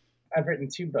 I've written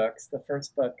two books. The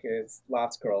first book is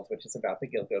Lost Girls, which is about the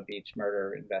Gilgo Beach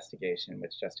murder investigation,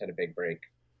 which just had a big break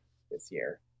this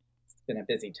year. It's been a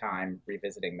busy time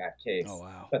revisiting that Oh case.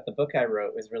 wow. But the book I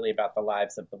wrote was really about the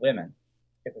lives of the women.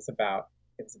 It was about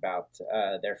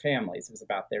their families. It was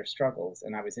about their struggles,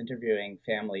 and I was interviewing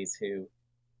families who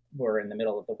were in the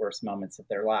middle of the worst moments of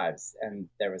their lives, and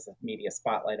there was a media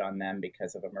spotlight on them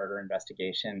because of a murder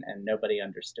investigation, and nobody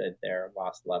understood their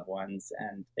lost loved ones,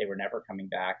 and they were never coming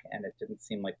back, and it didn't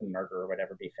seem like the murderer would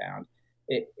ever be found.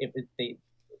 It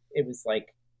was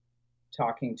like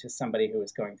talking to somebody who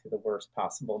was going through the worst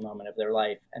possible moment of their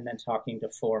life, and then talking to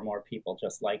four more people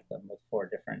just like them with four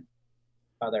different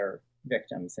other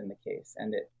victims in the case,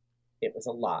 and it was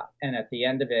a lot. And at the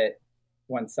end of it,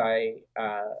 once the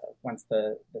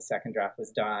second draft was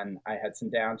done, I had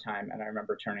some downtime, and I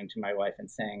remember turning to my wife and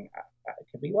saying,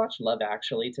 "Could we watch Love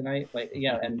Actually tonight?" Like,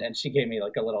 and she gave me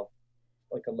like a little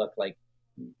like a look like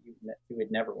you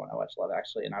would never want to watch Love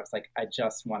Actually, and I was like, I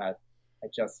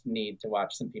just need to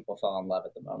watch some people fall in love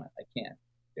at the moment. I can't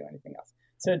do anything else.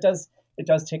 So it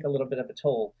does take a little bit of a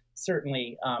toll.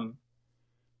 Certainly,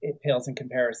 it pales in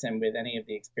comparison with any of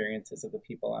the experiences of the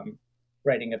people I'm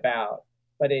writing about.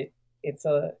 But it's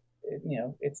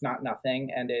it's not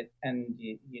nothing, and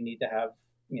you need to have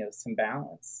some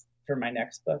balance. For my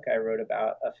next book, I wrote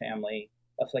about a family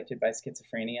afflicted by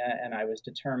schizophrenia, and I was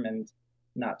determined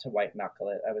not to white knuckle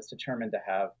it. I was determined to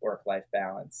have work life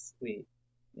balance.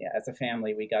 As a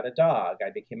family, we got a dog.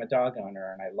 I became a dog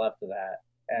owner, and I loved that.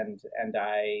 And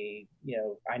I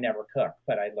never cooked,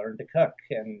 but I learned to cook,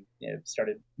 and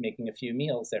started making a few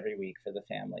meals every week for the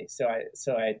family. So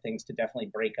I had things to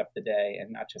definitely break up the day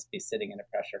and not just be sitting in a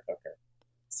pressure cooker.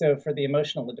 So for the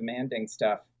emotional and demanding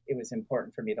stuff, it was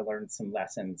important for me to learn some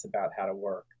lessons about how to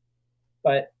work.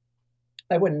 But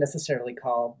I wouldn't necessarily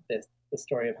call this the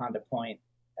story of Honda Point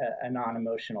a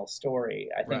non-emotional story.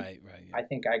 Right, right, yeah. I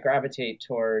think I gravitate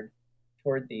toward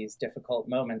these difficult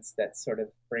moments that sort of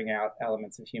bring out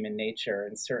elements of human nature,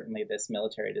 and certainly this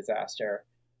military disaster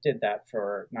did that,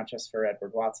 for not just for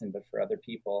Edward Watson but for other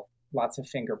people. Lots of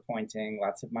finger pointing,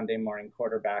 lots of Monday morning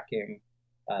quarterbacking.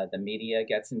 The media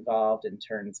gets involved and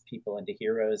turns people into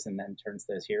heroes, and then turns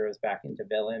those heroes back into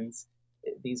villains.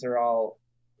 These are all,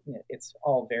 it's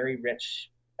all very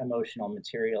rich emotional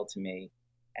material to me,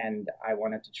 and I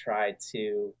wanted to try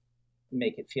to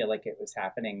make it feel like it was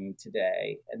happening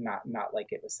today, and not like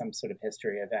it was some sort of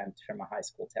history event from a high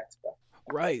school textbook.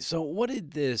 Right. So, what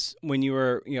did this, when you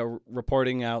were,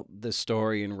 reporting out the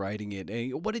story and writing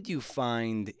it, what did you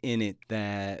find in it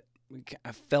that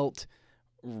felt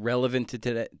relevant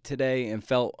to today and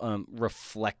felt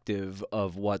reflective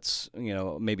of what's,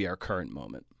 maybe our current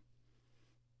moment?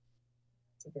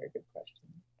 It's a very good question.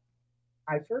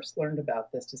 I first learned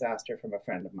about this disaster from a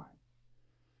friend of mine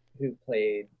who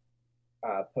played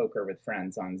poker with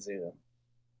friends on Zoom.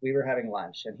 We were having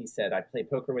lunch, and he said, "I play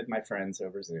poker with my friends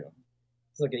over Zoom."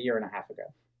 It's like a year and a half ago.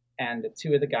 And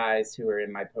two of the guys who were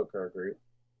in my poker group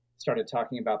started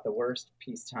talking about the worst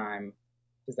peacetime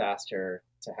disaster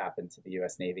to happen to the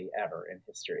U.S. Navy ever in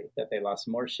history. That they lost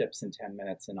more ships in 10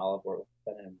 minutes than in all of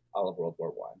World War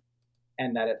One,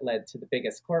 and that it led to the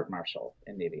biggest court martial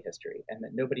in Navy history, and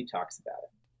that nobody talks about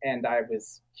it. And I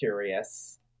was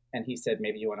curious, and he said,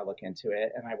 maybe you want to look into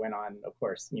it. And I went on, of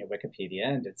course, Wikipedia,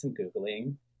 and did some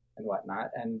Googling and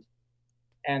whatnot.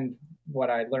 And what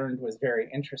I learned was very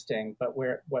interesting. But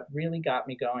what really got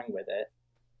me going with it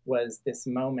was this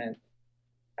moment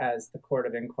as the court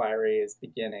of inquiry is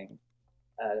beginning,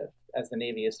 as the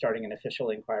Navy is starting an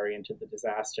official inquiry into the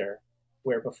disaster,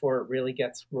 where before it really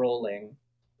gets rolling,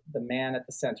 the man at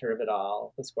the center of it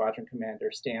all, the squadron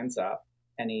commander, stands up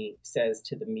and he says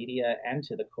to the media and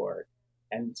to the court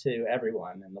and to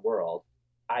everyone in the world,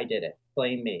 "I did it.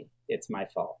 Blame me. It's my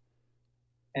fault."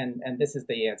 And this is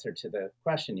the answer to the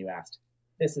question you asked.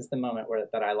 This is the moment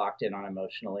that I locked in on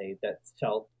emotionally, that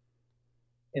felt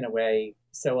in a way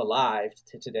so alive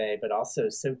to today, but also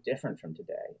so different from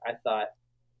today. I thought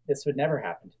this would never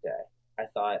happen today. I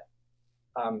thought,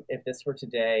 if this were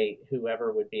today,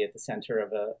 whoever would be at the center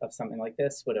of something like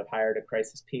this would have hired a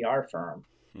crisis PR firm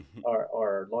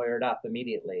or lawyered up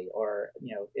immediately, or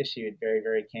issued very,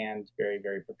 very canned, very,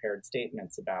 very prepared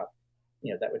statements about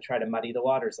that would try to muddy the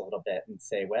waters a little bit and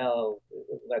say, well,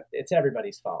 it's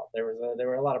everybody's fault. There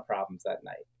were a lot of problems that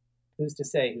night. Who's to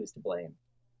say who's to blame?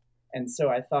 And so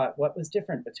I thought, what was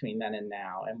different between then and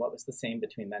now, and what was the same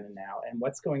between then and now, and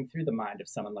what's going through the mind of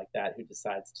someone like that who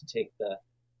decides to take the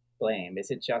blame?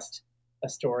 Is it just a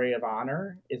story of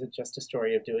honor? Is it just a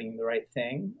story of doing the right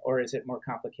thing? Or is it more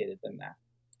complicated than that?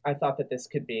 I thought that this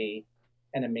could be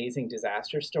an amazing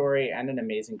disaster story and an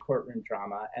amazing courtroom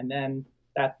drama. And then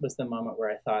that was the moment where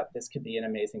I thought this could be an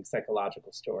amazing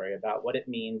psychological story about what it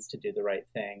means to do the right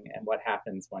thing and what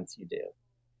happens once you do.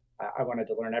 I wanted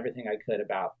to learn everything I could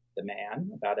about the man,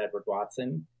 about Edward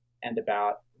Watson, and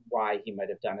about why he might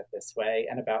have done it this way,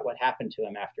 and about what happened to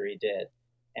him after he did.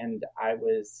 And I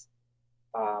was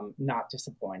not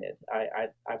disappointed. I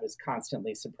was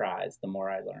constantly surprised the more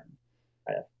I learned.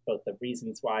 Both the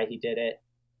reasons why he did it,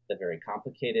 the very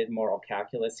complicated moral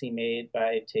calculus he made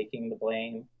by taking the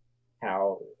blame,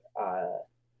 how,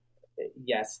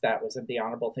 yes, that was the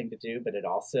honorable thing to do, but it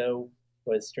also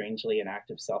was strangely an act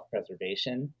of self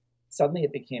preservation. Suddenly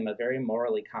it became a very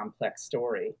morally complex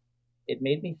story. It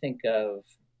made me think of,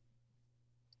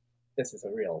 this is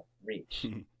a real reach,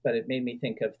 but it made me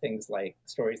think of things like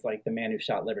stories like The Man Who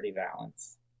Shot Liberty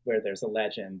Valance, where there's a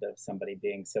legend of somebody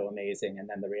being so amazing, and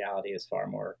then the reality is far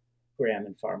more grim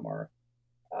and far more,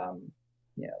 um,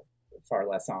 you know, far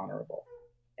less honorable.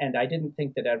 And I didn't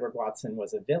think that Edward Watson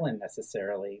was a villain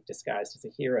necessarily disguised as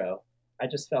a hero. I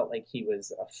just felt like he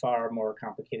was a far more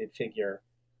complicated figure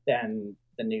than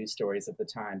the news stories of the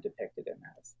time depicted him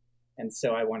as. And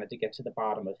so I wanted to get to the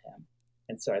bottom of him.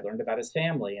 And so I learned about his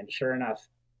family, and sure enough,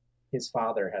 his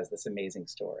father has this amazing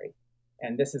story.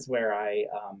 And this is where I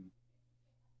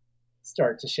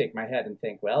start to shake my head and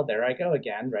think, well, there I go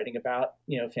again, writing about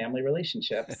family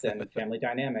relationships and family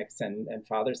dynamics and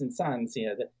fathers and sons.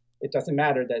 That it doesn't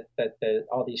matter that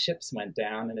all these ships went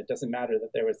down, and it doesn't matter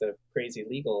that there was a crazy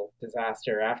legal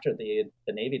disaster after the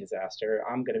Navy disaster.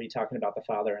 I'm going to be talking about the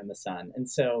father and the son, and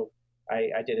so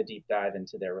I did a deep dive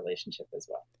into their relationship as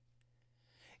well.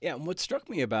 Yeah, and what struck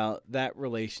me about that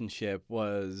relationship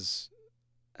was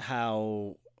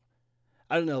how,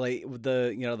 I don't know, like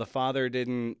the father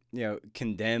didn't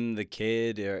condemn the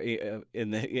kid, or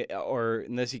or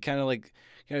unless he kind of like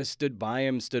stood by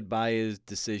him, stood by his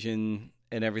decision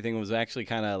and everything, was actually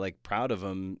kind of like proud of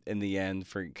him in the end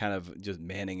for kind of just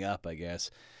manning up, I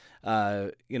guess.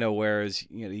 Whereas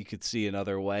you could see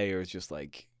another way, or it's just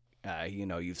like,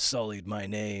 you've sullied my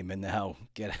name, and now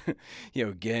get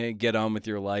on with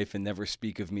your life and never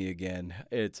speak of me again.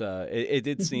 It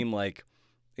did seem like,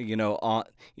 on,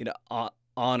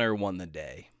 honor won the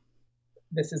day.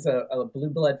 This is a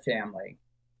blue blood family.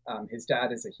 His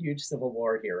dad is a huge Civil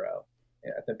War hero.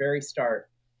 At the very start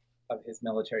of his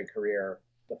military career,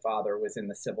 the father was in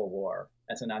the Civil War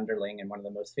as an underling in one of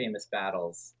the most famous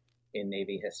battles in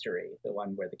Navy history, the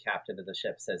one where the captain of the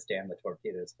ship says, "Damn the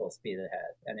torpedoes, full speed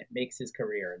ahead." And it makes his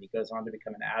career, and he goes on to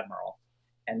become an admiral.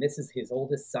 And this is his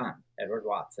oldest son, Edward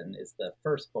Watson, is the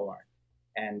firstborn.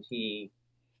 And he,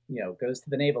 goes to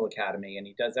the Naval Academy, and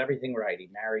he does everything right. He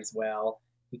marries well,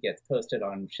 he gets posted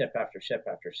on ship after ship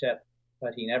after ship,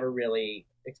 but he never really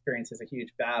experiences a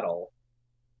huge battle,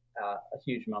 a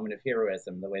huge moment of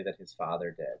heroism the way that his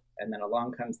father did. And then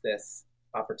along comes this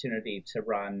opportunity to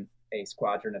run a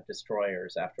squadron of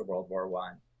destroyers after World War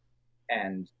One,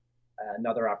 and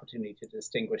another opportunity to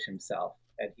distinguish himself.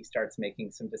 And he starts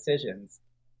making some decisions.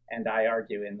 And I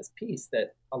argue in this piece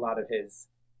that a lot of his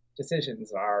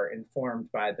decisions are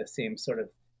informed by the same sort of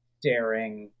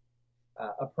daring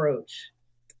approach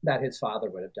that his father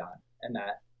would have done, and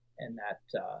that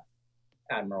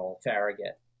Admiral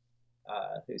Farragut,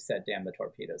 who said "damn the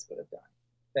torpedoes," would have done.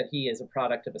 That he is a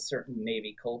product of a certain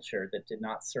Navy culture that did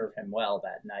not serve him well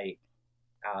that night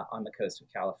on the coast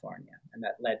of California, and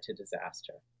that led to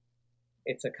disaster.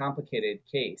 It's a complicated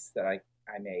case that I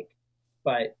make,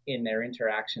 but in their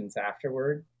interactions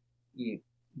afterward, you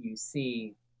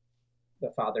see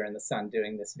the father and the son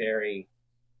doing this very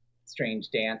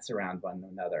strange dance around one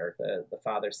another. The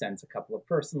father sends a couple of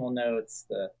personal notes.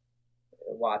 The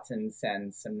Watson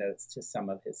sends some notes to some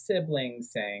of his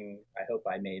siblings saying, "I hope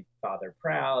I made father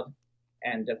proud."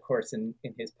 And of course, in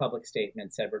his public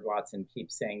statements, Edward Watson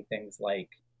keeps saying things like,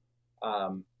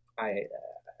 I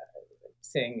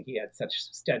saying he had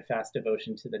such steadfast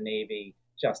devotion to the Navy,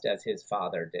 just as his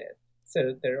father did.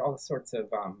 So there are all sorts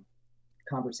of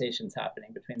conversations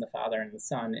happening between the father and the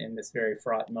son in this very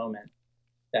fraught moment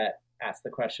that ask the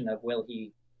question of, will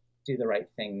he do the right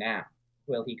thing now?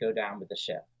 Will he go down with the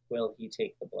ship? Will he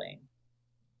take the blame?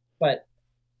 But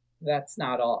That's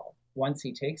not all. Once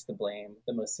he takes the blame,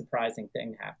 the most surprising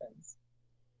thing happens.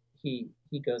 He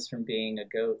goes from being a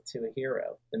goat to a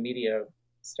hero. The media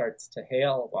starts to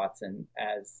hail Watson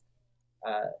as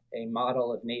a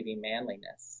model of Navy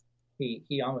manliness.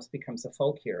 He almost becomes a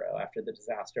folk hero after the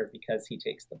disaster because he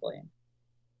takes the blame.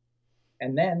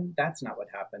 And then that's not what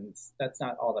happens. That's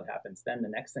not all that happens. Then the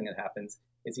next thing that happens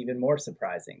is even more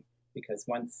surprising because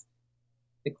once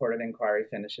the court of inquiry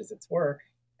finishes its work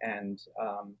and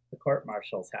the court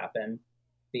martials happen,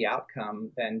 the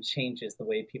outcome then changes the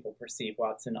way people perceive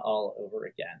Watson all over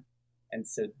again. And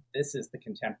so this is the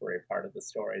contemporary part of the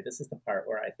story. This is the part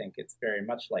where I think it's very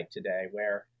much like today,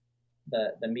 where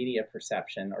the media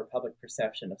perception or public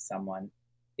perception of someone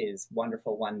is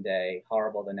wonderful one day,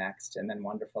 horrible the next, and then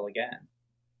wonderful again.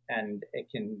 And it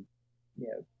can,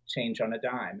 change on a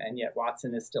dime. And yet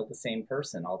Watson is still the same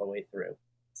person all the way through.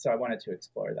 So I wanted to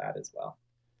explore that as well.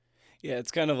 Yeah,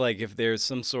 it's kind of like if there's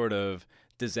some sort of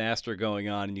disaster going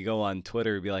on and you go on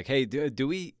Twitter and be like, "Hey, do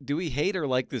we hate or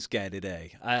like this guy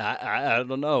today?" I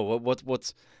don't know.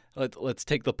 What's let's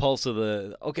take the pulse of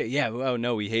the. Okay, yeah. Oh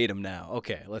no, we hate him now.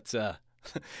 Okay, let's.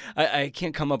 I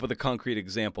can't come up with a concrete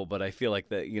example, but I feel like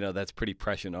that that's pretty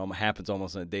prescient. Happens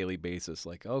almost on a daily basis.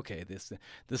 Like, okay, this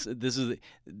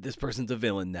person's a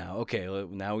villain now. Okay,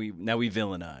 now we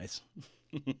villainize.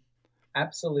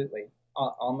 Absolutely,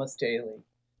 almost daily.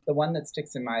 The one that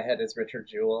sticks in my head is Richard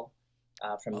Jewell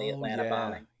from the Oh Atlanta yeah,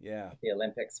 bombing yeah. at the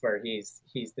Olympics, where he's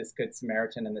this good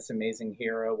Samaritan and this amazing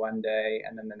hero one day,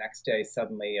 and then the next day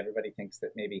suddenly everybody thinks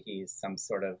that maybe he's some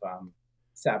sort of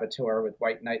saboteur with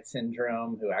white knight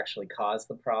syndrome who actually caused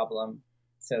the problem.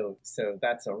 So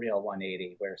that's a real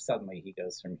 180 where suddenly he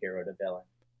goes from hero to villain,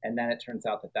 and then it turns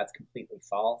out that that's completely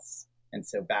false, and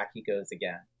so back he goes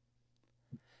again.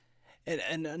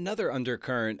 And another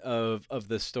undercurrent of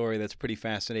this story that's pretty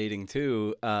fascinating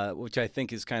too, which I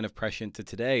think is kind of prescient to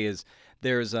today, is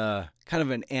there's a kind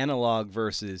of an analog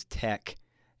versus tech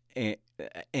a-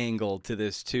 angle to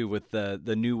this too, with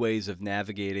the new ways of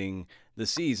navigating the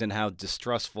seas and how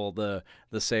distrustful the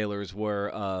sailors were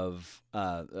of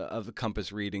the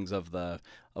compass readings of the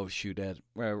oh shoot at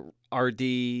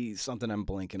RD something. I'm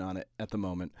blanking on it at the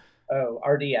moment. Oh,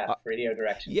 RDF, Uh, radio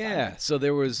direction Yeah, finding. so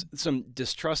there was some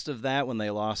distrust of that when they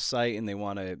lost sight and they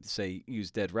want to say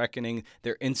use dead reckoning.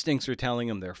 Their instincts are telling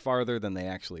them they're farther than they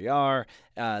actually are.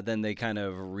 Then they kind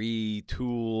of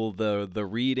retool the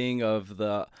reading of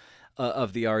the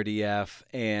RDF,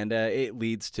 and it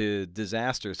leads to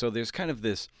disaster. So there's kind of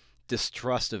this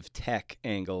distrust of tech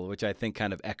angle, which I think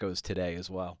kind of echoes today as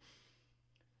well.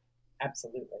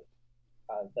 Absolutely.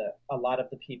 A lot of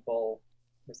the people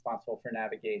responsible for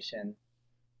navigation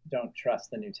don't trust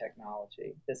the new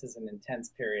technology. This is an intense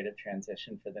period of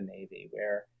transition for the Navy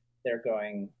where they're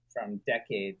going from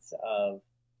decades of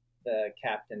the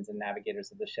captains and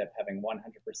navigators of the ship having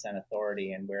 100%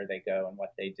 authority in where they go and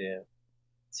what they do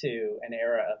to an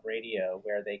era of radio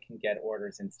where they can get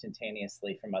orders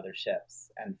instantaneously from other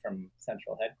ships and from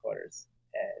central headquarters.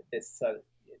 This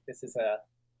is a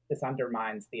this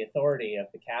undermines the authority of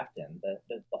the captain.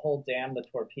 The whole damn the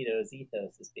torpedoes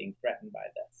ethos is being threatened by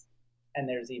this. And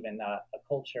there's even a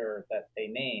culture that they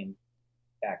name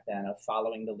back then of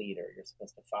following the leader. You're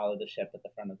supposed to follow the ship at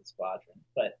the front of the squadron.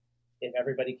 But if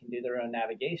everybody can do their own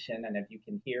navigation and if you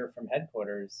can hear from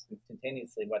headquarters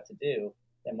instantaneously what to do,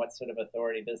 then what sort of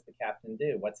authority does the captain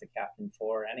do? What's a captain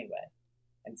for anyway?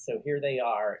 And so here they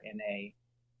are in a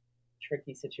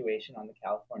tricky situation on the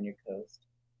California coast.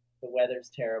 The weather's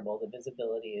terrible, the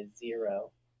visibility is zero.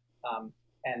 Um,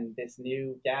 and this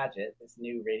new gadget, this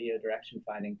new radio direction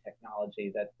finding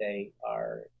technology that they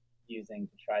are using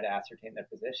to try to ascertain their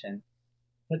position,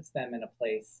 puts them in a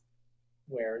place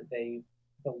where they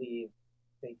believe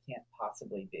they can't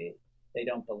possibly be. They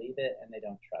don't believe it and they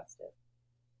don't trust it.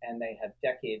 And they have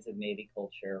decades of Navy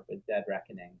culture with dead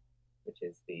reckoning, which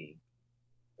is the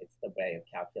way of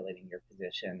calculating your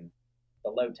position,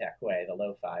 the low tech way, the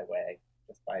lo-fi way,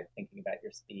 just by thinking about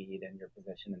your speed and your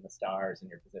position in the stars and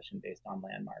your position based on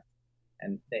landmarks.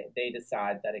 And they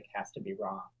decide that it has to be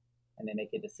wrong, and they make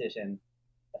a decision,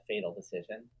 a fatal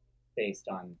decision, based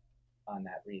on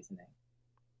that reasoning.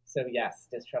 So yes,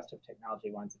 distrust of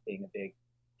technology winds up being a big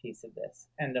piece of this.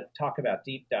 And to talk about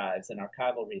deep dives and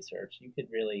archival research, you could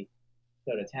really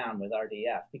go to town with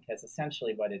RDF because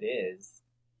essentially what it is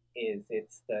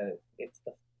it's the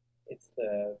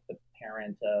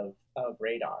parent of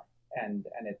radar, and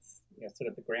it's sort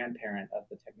of the grandparent of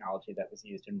the technology that was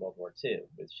used in World War II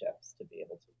with ships to be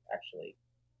able to actually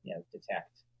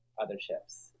detect other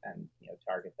ships and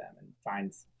target them and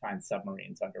find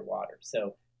submarines underwater.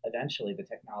 So eventually the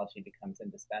technology becomes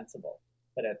indispensable.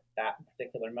 But at that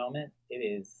particular moment, it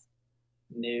is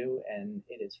new, and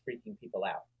it is freaking people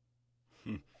out.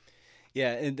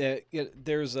 Yeah, and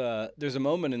there's a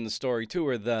moment in the story too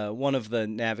where the one of the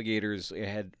navigators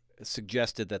had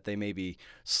suggested that they maybe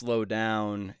slow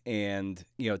down and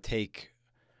take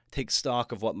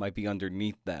stock of what might be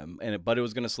underneath them, but it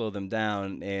was going to slow them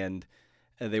down, and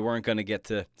they weren't going to get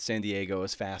to San Diego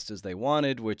as fast as they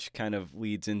wanted, which kind of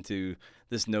leads into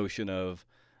this notion of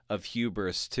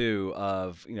hubris too,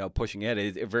 of pushing ahead.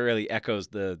 It really echoes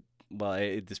this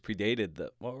predated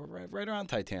right around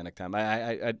Titanic time.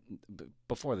 I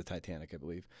before the Titanic, I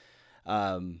believe,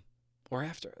 or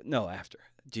after. No, after.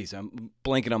 Geez, I'm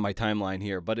blanking on my timeline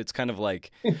here, but it's kind of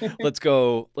like let's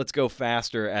go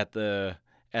faster at the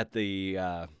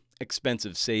expense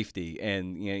of safety,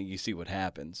 and you see what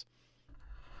happens.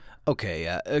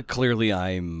 Okay, clearly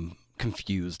I'm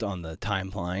confused on the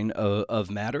timeline of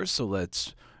matters, so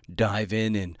let's dive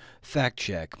in and fact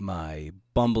check my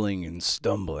bumbling and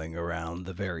stumbling around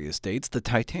the various dates. The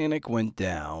Titanic went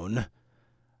down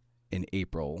in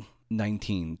April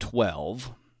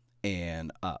 1912,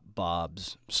 and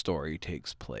Bob's story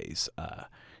takes place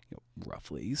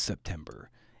roughly September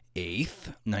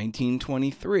 8th,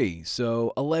 1923.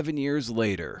 So 11 years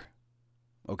later.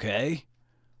 Okay?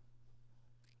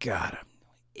 God, I'm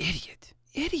idiot.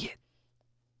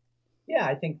 Yeah,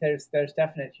 I think there's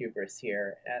definite hubris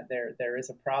here. There is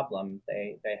a problem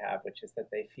they have, which is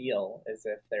that they feel as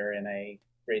if they're in a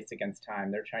race against time.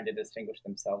 They're trying to distinguish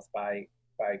themselves by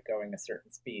going a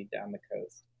certain speed down the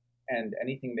coast, and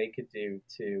anything they could do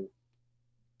to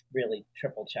really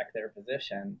triple check their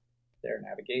position, their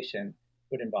navigation,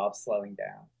 would involve slowing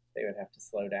down. They would have to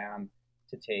slow down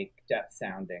to take depth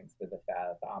soundings with a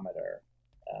fathometer.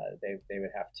 They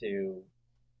would have to,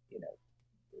 you know,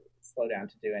 slow down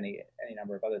to do any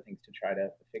number of other things to try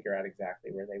to figure out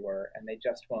exactly where they were, and they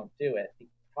just won't do it.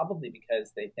 Probably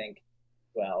because they think,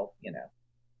 well,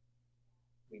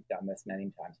 we've done this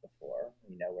many times before.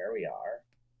 We know where we are.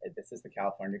 This is the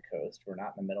California coast. We're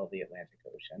not in the middle of the Atlantic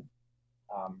Ocean.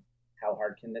 How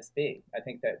hard can this be? I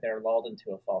think that they're lulled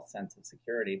into a false sense of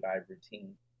security by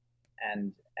routine,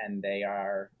 and they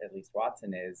are, at least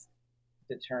Watson is,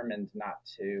 determined not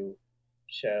to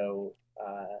show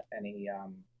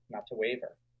not to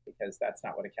waver, because that's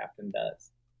not what a captain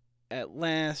does. At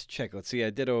last check, let's see. I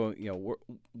did a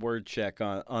word check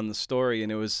on the story,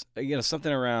 and it was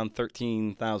something around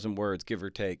 13,000 words, give or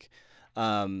take.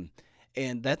 And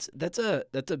that's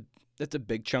a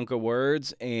big chunk of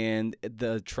words. And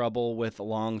the trouble with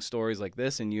long stories like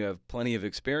this, and you have plenty of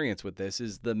experience with this,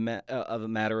 is of a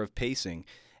matter of pacing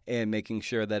and making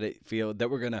sure that that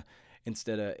we're gonna,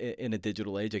 instead of in a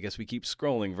digital age, I guess we keep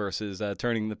scrolling versus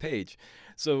turning the page.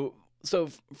 So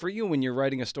for you, when you're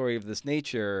writing a story of this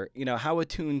nature, how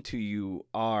attuned to you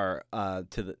are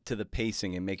to the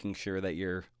pacing and making sure that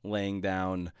you're laying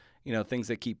down, things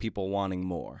that keep people wanting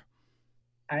more.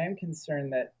 I am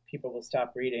concerned that people will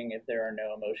stop reading if there are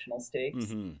no emotional stakes.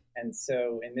 Mm-hmm. And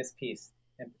so in this piece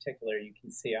in particular, you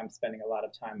can see I'm spending a lot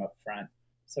of time up front,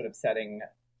 sort of setting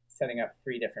up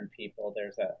three different people.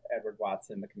 There's Edward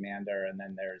Watson, the commander, and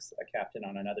then there's a captain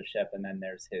on another ship, and then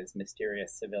there's his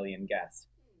mysterious civilian guest.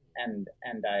 And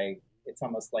it's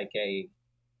almost like a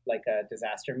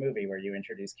disaster movie where you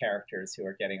introduce characters who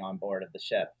are getting on board of the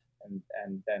ship,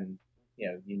 and then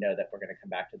that we're going to come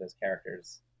back to those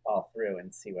characters all through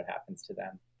and see what happens to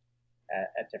them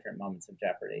at different moments of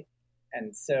jeopardy.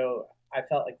 And so I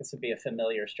felt like this would be a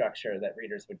familiar structure that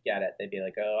readers would get it. They'd be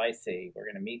like, oh, I see. We're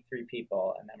going to meet three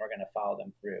people, and then we're going to follow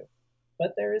them through.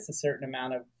 But there is a certain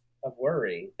amount of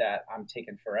worry that I'm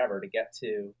taking forever to get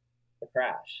to the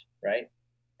crash, right?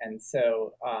 And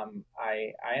so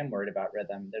I am worried about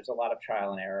rhythm. There's a lot of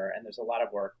trial and error, and there's a lot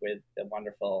of work with the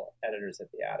wonderful editors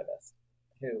at The Atavist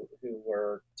who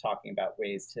were talking about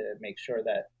ways to make sure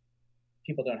that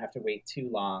people don't have to wait too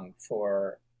long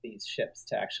for these ships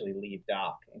to actually leave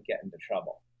dock and get into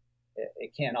trouble.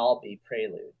 It can't all be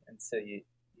prelude, and so you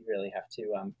really have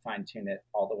to fine tune it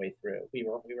all the way through. We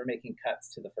were making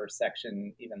cuts to the first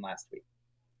section even last week,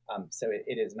 so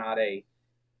it is not a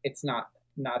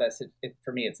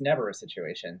for me, it's never a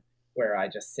situation where I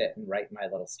just sit and write my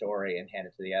little story and hand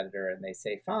it to the editor and they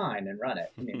say fine and run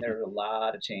it. I mean, there are a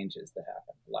lot of changes that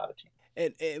happen, a lot of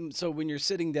changes. And so when you're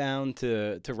sitting down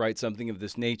to write something of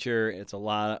this nature, it's a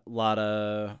lot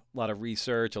of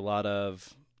research, a lot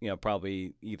of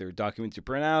probably either documents you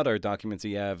print out or documents that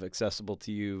you have accessible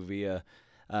to you via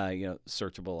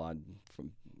searchable on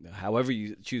from however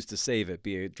you choose to save it,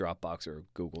 be it Dropbox or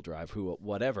Google Drive,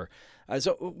 whatever.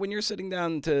 So when you're sitting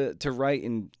down to write,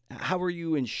 and how are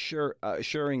you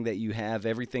assuring that you have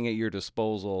everything at your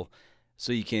disposal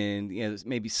so you can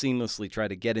maybe seamlessly try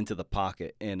to get into the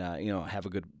pocket and have a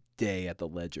good day at the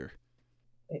ledger.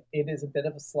 It is a bit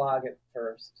of a slog at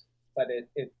first, but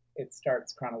it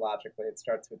starts chronologically. It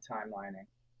starts with timelining,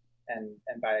 and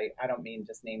by I don't mean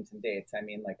just names and dates. I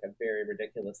mean like a very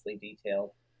ridiculously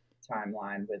detailed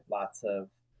timeline with lots of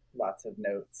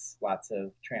notes, lots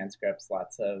of transcripts,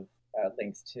 lots of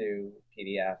links to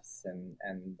PDFs and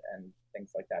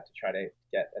things like that to try to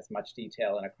get as much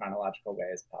detail in a chronological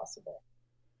way as possible.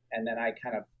 And then I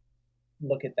kind of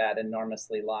look at that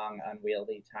enormously long,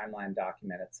 unwieldy timeline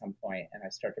document at some point, and I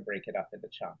start to break it up into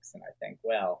chunks. And I think,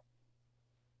 well,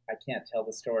 I can't tell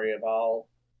the story of all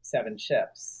 7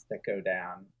 ships that go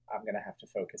down. I'm going to have to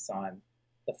focus on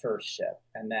the first ship.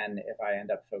 And then if I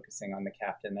end up focusing on the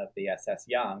captain of the SS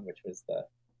Young, which was the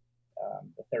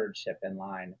third ship in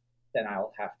line, then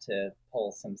I'll have to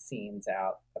pull some scenes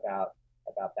out about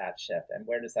that ship and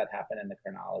where does that happen in the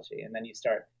chronology. And then you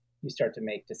start to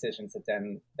make decisions that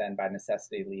then by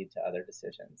necessity lead to other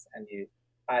decisions. And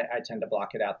I tend to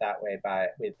block it out that way by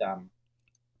with I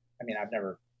mean I've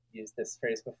never used this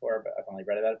phrase before, but I've only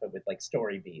read about it, but with like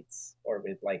story beats or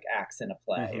with like acts in a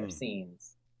play or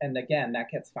scenes. And again, that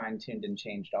gets fine tuned and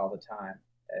changed all the time.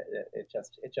 It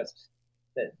just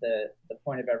the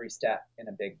point of every step in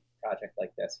a big project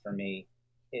like this for me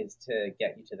is to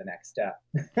get you to the next step.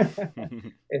 If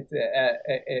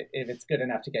it's good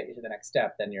enough to get you to the next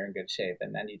step, then you're in good shape,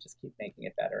 and then you just keep making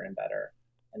it better and better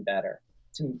and better.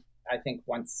 To I think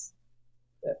once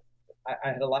I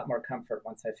had a lot more comfort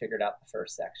once I figured out the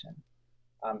first section.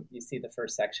 You see, the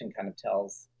first section kind of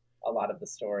tells a lot of the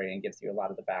story and gives you a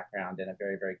lot of the background in a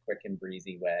very, very quick and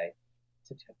breezy way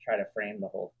to try to frame the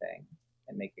whole thing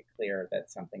and make it clear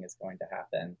that something is going to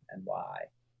happen and why,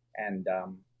 and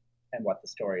what the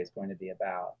story is going to be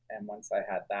about. And once I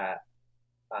had that,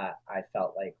 I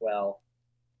felt like, well,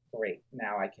 great.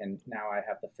 Now I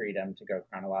have the freedom to go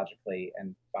chronologically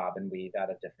and bob and weave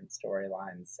out of different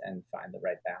storylines and find the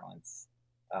right balance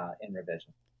in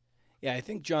revision. Yeah, I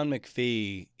think John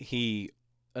McPhee, he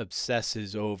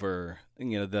obsesses over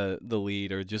the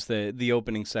lead or just the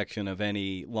opening section of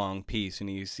any long piece, and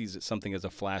he sees it something as a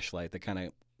flashlight that kind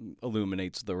of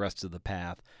illuminates the rest of the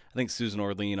path. I think Susan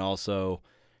Orlean also,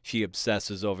 she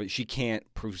obsesses over it. She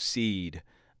can't proceed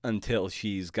until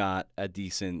she's got a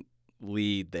decent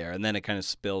lead there, and then it kind of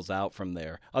spills out from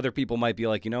there. Other people might be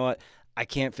like, you know what, I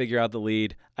can't figure out the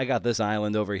lead. I got this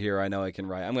island over here. I know I can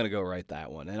write. I'm going to go write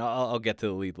that one, and I'll get to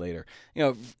the lead later.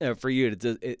 For you,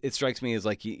 it strikes me as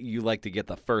like you like to get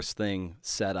the first thing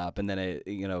set up, and then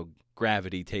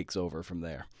gravity takes over from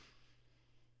there.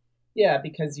 Yeah,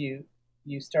 because you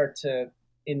start to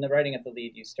in the writing of the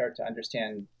lead, you start to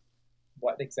understand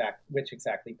which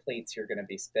exactly plates you're going to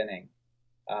be spinning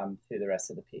through the rest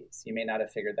of the piece. You may not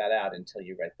have figured that out until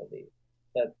you write the lead.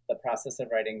 The process of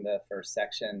writing the first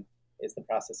section is the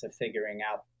process of figuring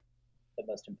out the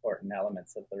most important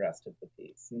elements of the rest of the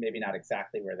piece. And maybe not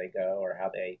exactly where they go or how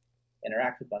they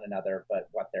interact with one another, but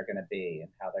what they're going to be and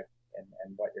how they're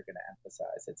and what you're going to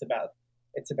emphasize. It's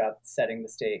about setting the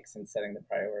stakes and setting the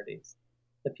priorities.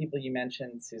 The people you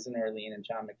mentioned, Susan Orlean and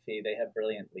John McPhee, they have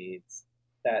brilliant leads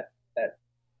that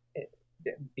it,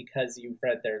 because you've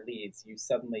read their leads, you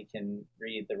suddenly can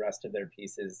read the rest of their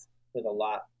pieces with a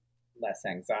lot less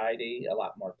anxiety, a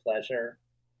lot more pleasure,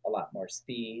 a lot more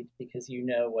speed, because you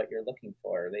know what you're looking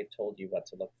for. They've told you what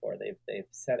to look for. They've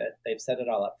set it. They've set it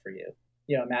all up for you.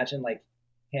 Imagine like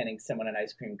handing someone an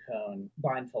ice cream cone,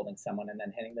 blindfolding someone, and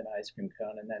then handing them an ice cream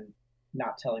cone, and then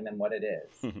not telling them what it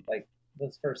is. Like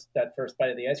that first bite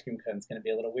of the ice cream cone is going to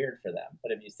be a little weird for them.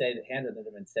 But if you hand it to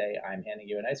them and say, "I'm handing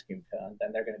you an ice cream cone,"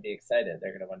 then they're going to be excited.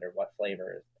 They're going to wonder what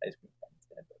flavor ice cream cone is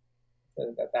going to be.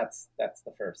 So that's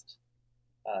the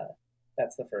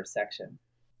first section.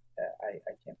 I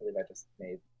can't believe I just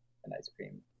made an ice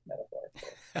cream metaphor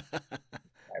for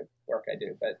my work I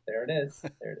do, but there it is.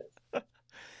 There it is.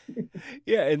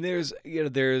 Yeah, and there's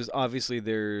obviously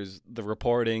there's the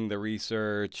reporting, the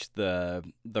research, the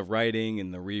writing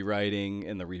and the rewriting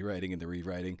and the rewriting and the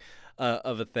rewriting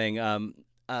of a thing, and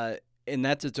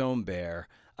that's its own bear.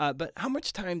 But how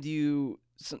much time do you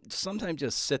sometimes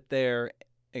just sit there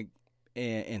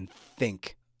and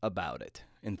think about it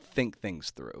and think things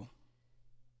through?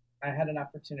 I had an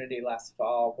opportunity last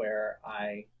fall where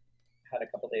I had a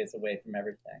couple days away from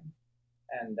everything,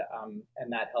 and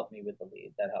that helped me with the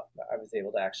lead. That helped. I was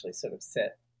able to actually sort of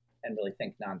sit and really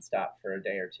think nonstop for a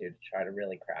day or two to try to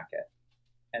really crack it.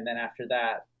 And then after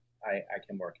that, I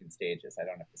can work in stages. I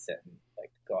don't have to sit and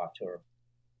like go off to a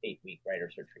 8-week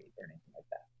writers retreat or anything like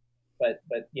that.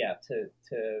 But yeah, to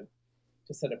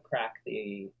sort of crack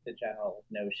the general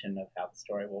notion of how the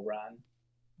story will run,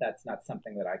 that's not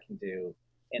something that I can do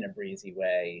in a breezy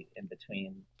way in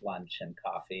between lunch and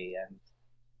coffee and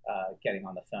getting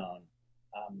on the phone.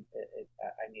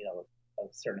 I need a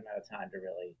certain amount of time to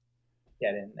really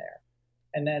get in there.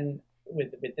 And then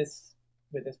with this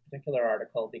particular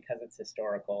article, because it's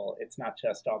historical, it's not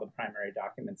just all the primary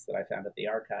documents that I found at the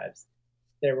archives.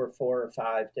 There were 4 or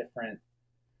 5 different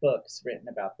books written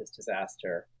about this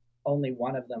disaster. Only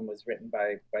one of them was written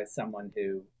by someone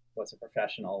who was a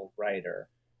professional writer,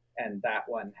 and that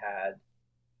one had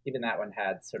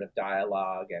sort of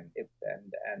dialogue and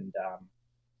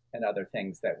other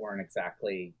things that weren't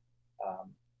exactly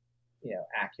um,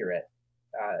 accurate.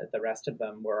 The rest of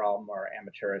them were all more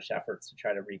amateurish efforts to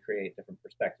try to recreate different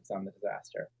perspectives on the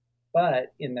disaster.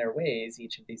 But in their ways,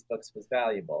 each of these books was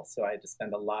valuable. So I had to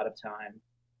spend a lot of time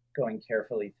going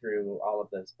carefully through all of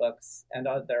those books. And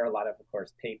there are a lot of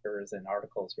course, papers and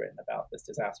articles written about this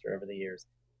disaster over the years,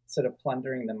 sort of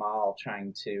plundering them all,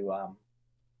 trying to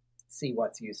see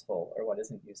what's useful or what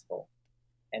isn't useful.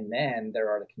 And then there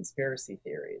are the conspiracy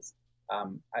theories.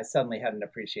 I suddenly had an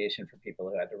appreciation for people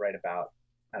who had to write about,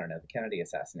 I don't know, the Kennedy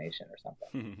assassination or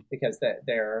something, because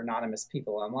there are anonymous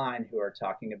people online who are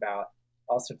talking about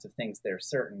all sorts of things they're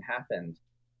certain happened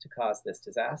to cause this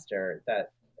disaster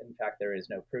that, in fact, there is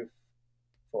no proof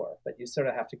for. But you sort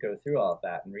of have to go through all of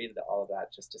that and read all of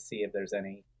that just to see if there's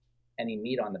any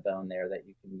meat on the bone there that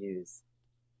you can use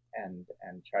and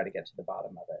try to get to the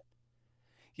bottom of it.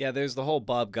 Yeah, there's the whole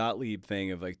Bob Gottlieb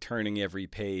thing of like turning every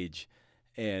page,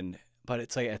 and but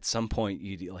it's like at some point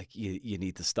you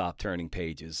need to stop turning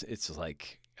pages. It's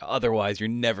like otherwise you're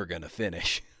never gonna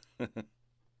finish.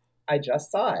 I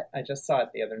just saw it. I just saw it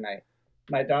the other night.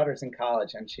 My daughter's in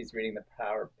college and she's reading the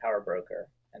Power Broker,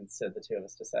 and so the two of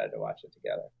us decided to watch it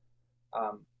together.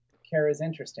 Um, Kara is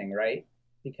interesting, right?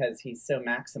 Because he's so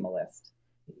maximalist.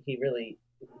 He really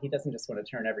he doesn't just want to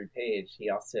turn every page. He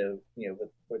also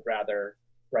would rather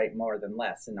write more than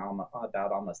less and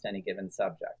about almost any given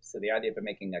subject. So the idea of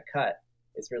making a cut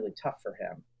is really tough for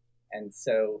him. And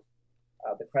so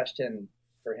the question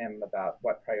for him about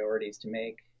what priorities to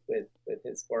make with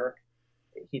his work,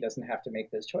 he doesn't have to make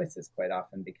those choices quite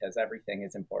often because everything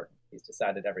is important. He's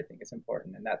decided everything is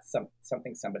important, and that's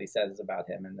something somebody says about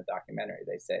him in the documentary.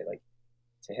 They say like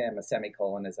to him, a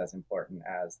semicolon is as important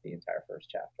as the entire first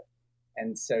chapter,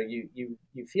 and so you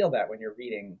feel that when you're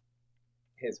reading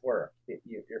his work,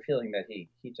 you're feeling that he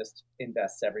just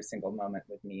invests every single moment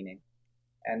with meaning,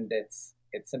 and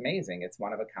it's amazing. It's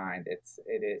one of a kind.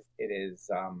 It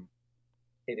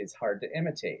is hard to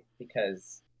imitate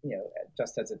because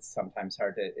just as it's sometimes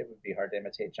it would be hard to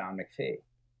imitate John McPhee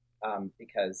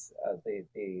because of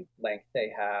the length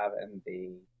they have and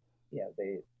the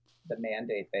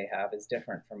mandate they have is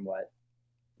different from what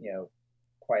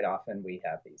quite often we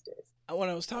have these days. When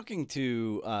I was talking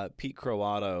to Pete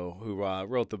Croatto, who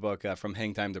wrote the book From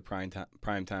Hang Time to Prime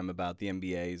Time about the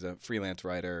NBA, he's a freelance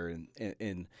writer,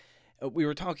 and we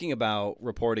were talking about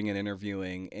reporting and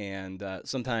interviewing, and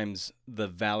sometimes the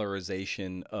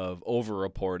valorization of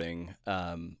over-reporting,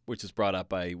 which is brought up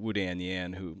by Wu-Dan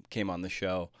Yan, who came on the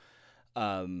show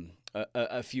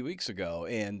a few weeks ago,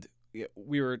 and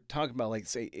we were talking about like,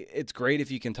 say, it's great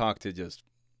if you can talk to just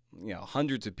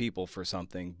hundreds of people for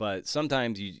something, but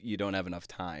sometimes you don't have enough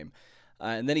time.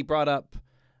 And then he brought up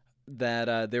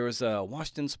that there was a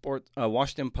Washington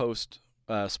Post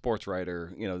sports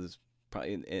writer, this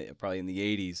probably in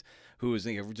the 80s, who was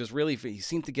just really, he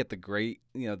seemed to get the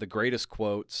greatest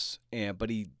quotes, but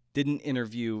he didn't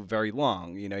interview very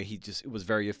long. It was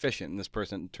very efficient, and this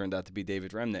person turned out to be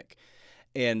David Remnick.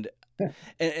 And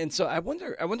and so I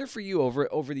wonder for you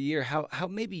over the year how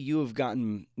maybe you have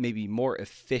gotten maybe more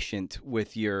efficient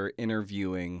with your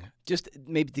interviewing, just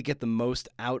maybe to get the most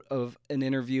out of an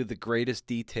interview, the greatest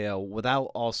detail,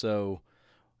 without also,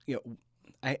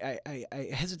 I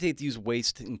hesitate to use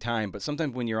wasting time, but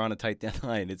sometimes when you're on a tight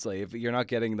deadline, it's like if you're not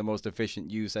getting the most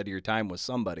efficient use out of your time with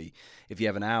somebody, if you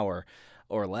have an hour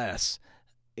or less,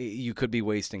 you could be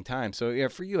wasting time. So yeah,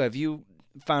 for you, have you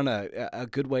found a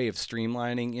good way of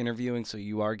streamlining interviewing so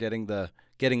you are getting the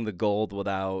gold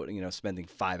without spending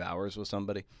 5 hours with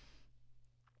somebody?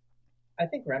 I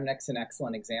think Remnick's an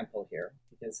excellent example here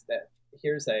because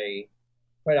here's a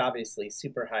quite obviously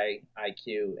super high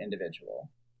IQ individual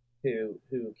who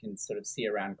can sort of see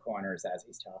around corners as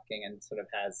he's talking and sort of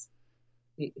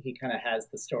he kind of has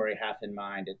the story half in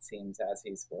mind, it seems, as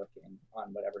he's working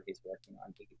on whatever he's working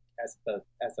on.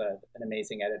 An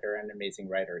amazing editor and an amazing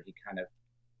writer, he kind of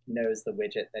knows the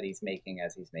widget that he's making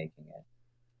as he's making it.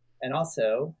 And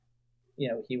also,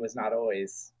 he was not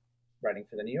always writing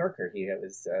for the New Yorker. He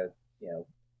was,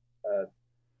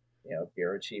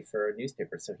 bureau chief for a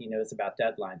newspaper, so he knows about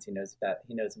deadlines. He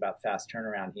knows about fast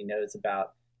turnaround. He knows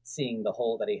about seeing the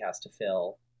hole that he has to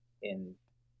fill in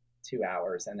 2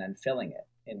 hours and then filling it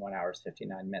in 1 hour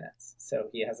 59 minutes. So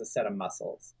he has a set of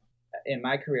muscles. In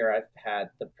my career, I've had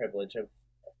the privilege of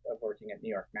working at New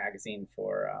York Magazine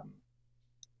for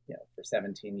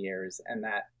 17 years, and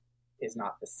that is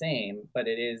not the same, but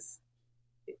it is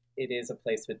a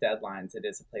place with deadlines. It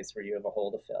is a place where you have a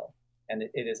hole to fill, and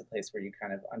it is a place where you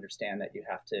kind of understand that you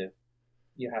have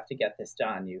to get this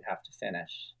done. You have to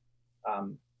finish,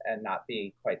 and not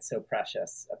be quite so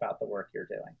precious about the work you're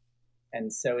doing.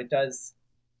 And so it does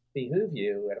behoove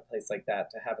you at a place like that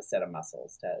to have a set of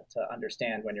muscles to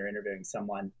understand when you're interviewing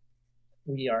someone,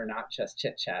 we are not just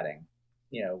chit chatting.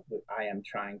 I am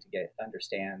trying to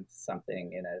understand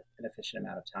something in an efficient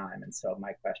amount of time, and so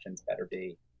my questions better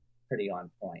be pretty on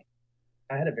point.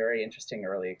 I had a very interesting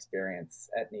early experience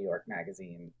at New York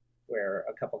Magazine, where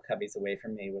a couple cubbies away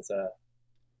from me was a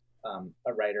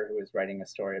writer who was writing a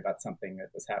story about something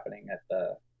that was happening at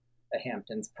the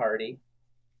Hamptons party,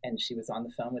 and she was on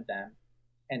the phone with them,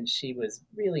 and she was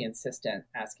really insistent,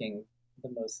 asking the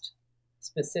most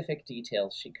specific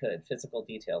details she could, physical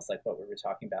details like what we were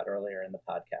talking about earlier in the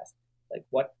podcast, like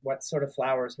what sort of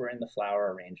flowers were in the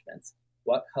flower arrangements,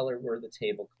 what color were the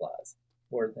tablecloths,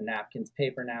 were the napkins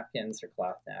paper napkins or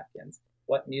cloth napkins,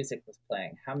 what music was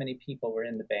playing, how many people were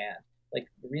in the band, like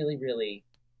really, really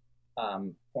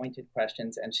pointed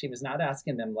questions. And she was not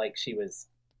asking them like she was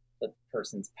the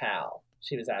person's pal.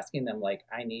 She was asking them like,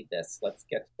 I need this. Let's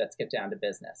get down to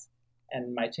business.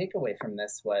 And my takeaway from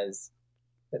this was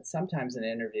that sometimes an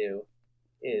interview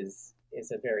is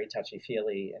a very touchy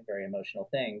feely and very emotional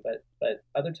thing, but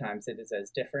other times it is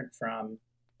as different from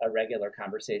a regular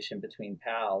conversation between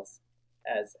pals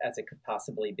as it could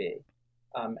possibly be,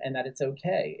 and that it's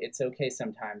okay. It's okay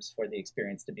sometimes for the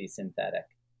experience to be synthetic.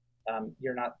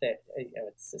 You're not there.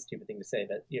 It's a stupid thing to say,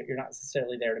 but you're not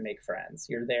necessarily there to make friends.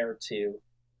 You're there to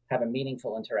have a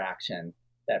meaningful interaction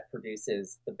that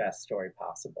produces the best story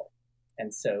possible.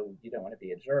 And so you don't want to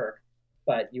be a jerk,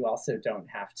 but you also don't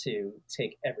have to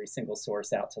take every single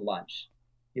source out to lunch.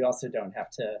 You also don't have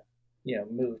to,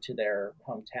 move to their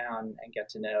hometown and get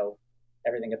to know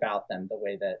everything about them the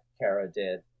way that Caro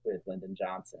did with Lyndon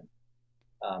Johnson.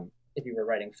 If you were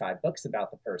writing 5 books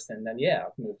about the person, then yeah,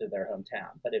 move to their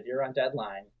hometown. But if you're on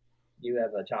deadline, you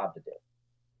have a job to do.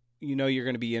 You're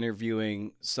going to be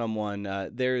interviewing someone.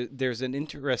 There's an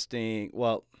interesting,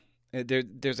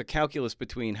 there's a calculus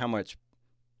between how much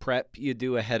prep you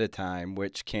do ahead of time,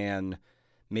 which can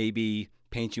maybe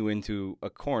paint you into a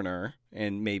corner,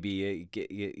 and maybe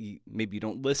maybe you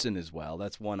don't listen as well.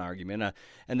 That's one argument.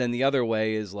 And then the other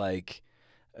way is like,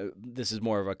 this is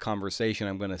more of a conversation.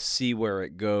 I'm going to see where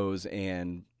it goes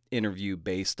and interview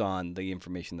based on the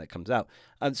information that comes out.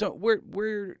 So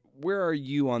where are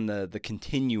you on the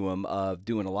continuum of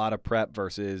doing a lot of prep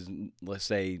versus, let's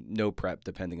say, no prep,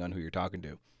 depending on who you're talking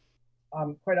to?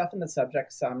 Quite often, the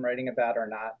subjects I'm writing about are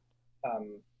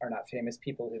not famous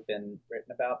people who've been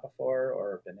written about before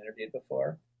or been interviewed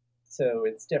before. So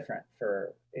it's different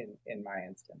in my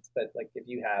instance. But like if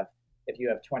you have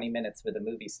 20 minutes with a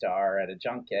movie star at a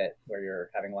junket where you're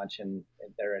having lunch and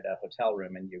they're at a hotel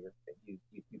room, and you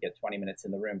get 20 minutes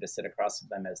in the room to sit across from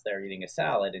them as they're eating a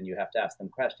salad, and you have to ask them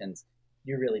questions,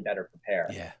 you really better prepare.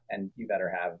 Yeah. And you better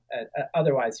have,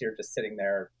 otherwise you're just sitting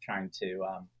there trying to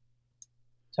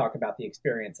talk about the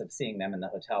experience of seeing them in the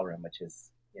hotel room, which is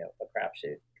a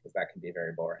crapshoot, because that can be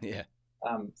very boring. Yeah.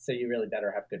 So you really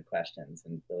better have good questions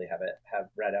and really have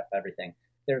read up everything.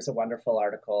 There's a wonderful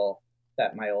article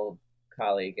that my old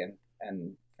colleague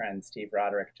and friend Steve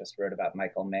Roderick just wrote about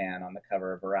Michael Mann on the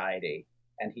cover of Variety,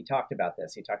 and he talked about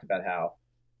this. He talked about how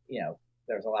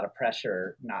there's a lot of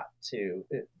pressure not to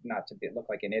look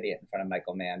like an idiot in front of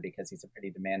Michael Mann, because he's a pretty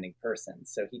demanding person.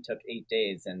 So he took 8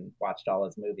 days and watched all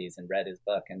his movies and read his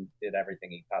book and did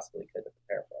everything he possibly could to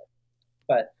prepare for it.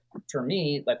 But for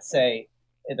me, let's say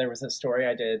there was a story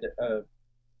I did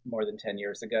more than 10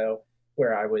 years ago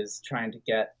where I was trying to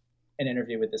get an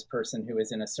interview with this person who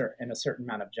was in a certain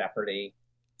amount of jeopardy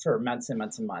for months and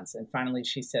months and months. And finally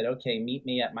she said, okay, meet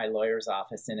me at my lawyer's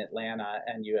office in Atlanta,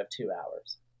 and you have 2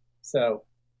 hours. So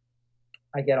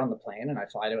I get on the plane and I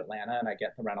fly to Atlanta, and I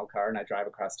get the rental car and I drive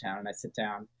across town and I sit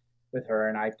down with her,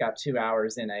 and I've got 2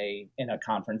 hours in a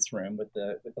conference room with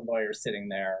the lawyer sitting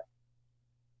there,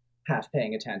 half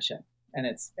paying attention. And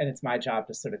it's my job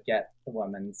to sort of get the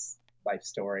woman's life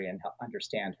story and help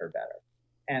understand her better.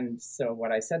 And so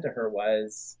what I said to her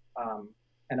was,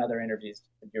 and other interviews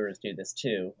viewers do this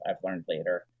too, I've learned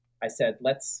later. I said,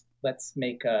 let's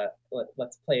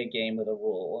play a game with a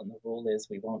rule, and the rule is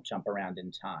we won't jump around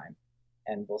in time.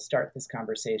 and we'll start this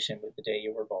conversation with the day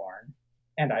you were born.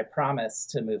 And I promise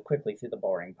to move quickly through the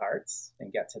boring parts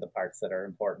and get to the parts that are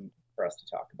important for us to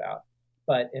talk about.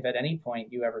 But if at any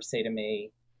point you ever say to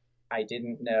me, I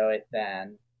didn't know it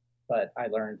then, but I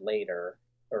learned later,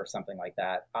 or something like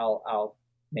that, I'll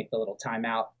make the little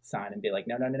timeout sign and be like,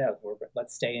 no, no, no, no,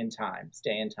 let's stay in time,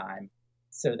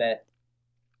 so that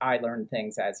I learn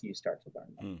things as you start to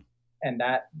learn them. Mm. And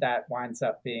that winds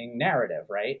up being narrative,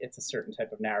 right? It's a certain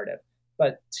type of narrative.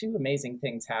 But two amazing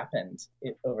things happened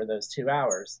over those 2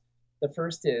 hours. The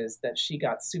first is that she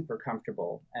got super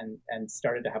comfortable and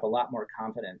started to have a lot more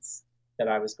confidence that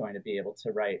I was going to be able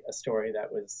to write a story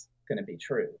that was going to be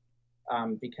true,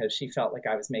 because she felt like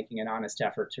I was making an honest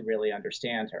effort to really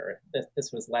understand her.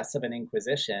 This was less of an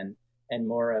inquisition and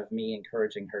more of me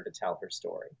encouraging her to tell her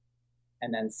story.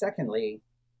 And then secondly,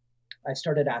 I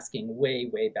started asking way,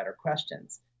 way better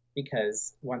questions,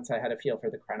 because once I had a feel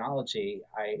for the chronology,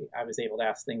 I was able to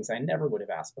ask things I never would have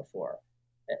asked before.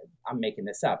 I'm making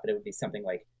this up, but it would be something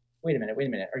like, wait a minute.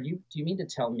 Do you mean to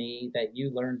tell me that you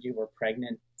learned you were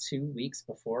pregnant 2 weeks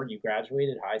before you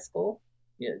graduated high school?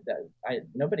 Yeah, I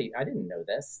didn't know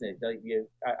this.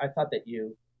 I thought that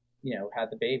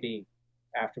had the baby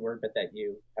afterward, but that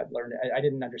you had learned. I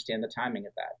didn't understand the timing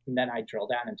of that. And then I drill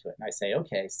down into it and I say,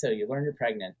 okay, so you learn you're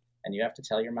pregnant and you have to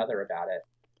tell your mother about it.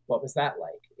 What was that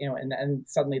like? And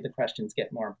suddenly the questions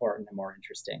get more important and more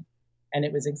interesting. And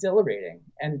it was exhilarating.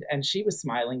 And she was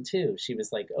smiling too. She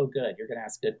was like, oh, good, you're going to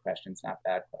ask good questions, not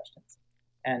bad questions.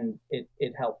 And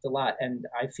it helped a lot. And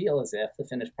I feel as if the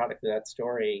finished product of that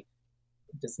story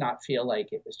does not feel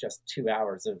like it was just 2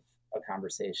 hours of a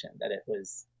conversation, that it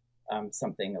was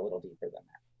something a little deeper than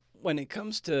that. When it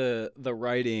comes to the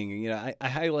writing, I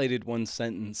highlighted one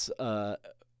sentence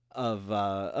of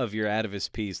your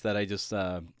Atavist piece that I just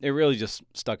it really just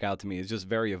stuck out to me. It's just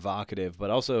very evocative, but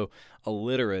also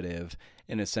alliterative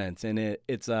in a sense. And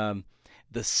it's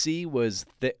the sea was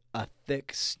a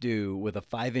thick stew with a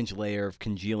 5-inch layer of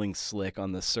congealing slick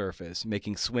on the surface,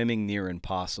 making swimming near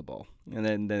impossible. And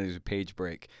then there's a page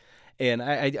break, and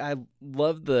I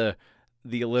love the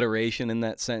alliteration in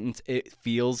that sentence. It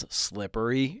feels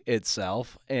slippery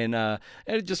itself. And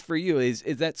just for you, is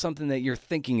that something that you're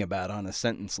thinking about on a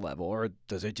sentence level, or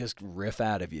does it just riff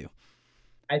out of you?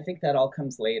 I think that all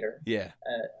comes later. Yeah.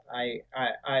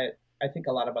 I think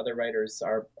a lot of other writers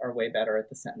are way better at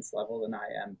the sentence level than I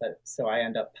am, but so I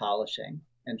end up polishing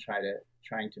and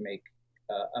trying to make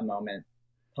a moment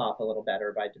pop a little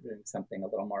better by doing something a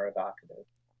little more evocative.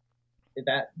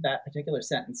 That particular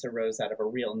sentence arose out of a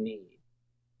real need,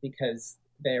 because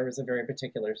there was a very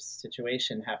particular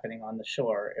situation happening on the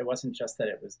shore. It wasn't just that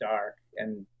it was dark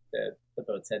and the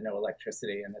boats had no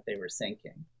electricity and that they were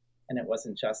sinking. And it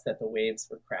wasn't just that the waves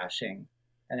were crashing.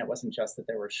 And it wasn't just that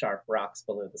there were sharp rocks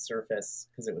below the surface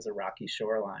because it was a rocky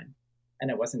shoreline. And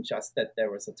it wasn't just that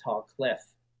there was a tall cliff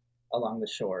along the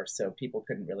shore so people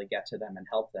couldn't really get to them and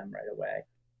help them right away.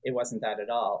 It wasn't that at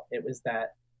all. It was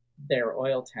that their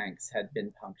oil tanks had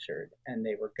been punctured and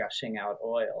they were gushing out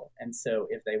oil. And so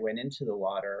if they went into the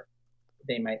water,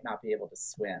 they might not be able to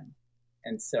swim.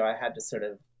 And so I had to sort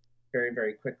of very,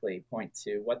 very quickly point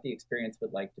to what the experience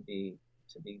would like to be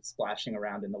splashing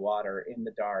around in the water, in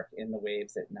the dark, in the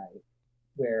waves at night,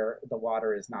 where the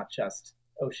water is not just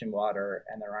ocean water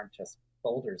and there aren't just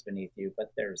boulders beneath you,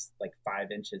 but there's like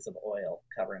 5 inches of oil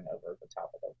covering over the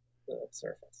top of the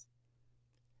surface.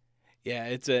 Yeah,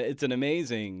 it's an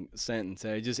amazing sentence.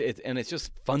 It's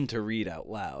just fun to read out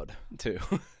loud too.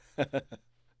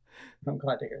 I'm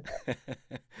glad to hear that.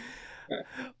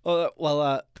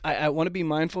 Well, I want to be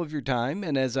mindful of your time,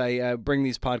 and as I bring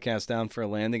these podcasts down for a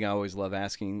landing, I always love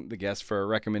asking the guests for a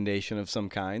recommendation of some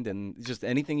kind, and just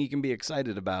anything you can be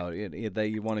excited about that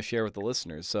you want to share with the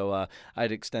listeners. So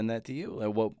I'd extend that to you.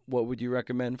 What would you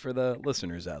recommend for the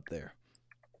listeners out there?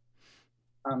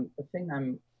 The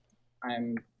thing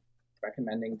I'm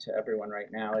recommending to everyone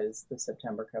right now is the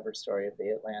September cover story of The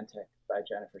Atlantic by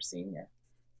Jennifer Senior.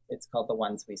 It's called The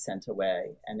Ones We Sent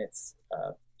Away, and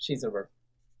she's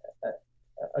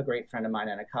a great friend of mine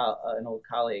and an old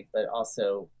colleague, but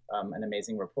also an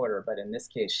amazing reporter. But in this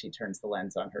case, she turns the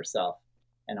lens on herself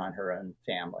and on her own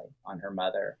family, on her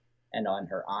mother and on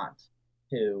her aunt,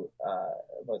 who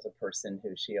was a person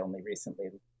who she only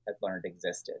recently had learned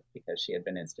existed because she had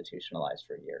been institutionalized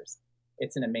for years.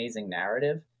 It's an amazing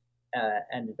narrative,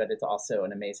 but it's also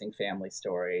an amazing family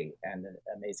story and an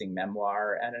amazing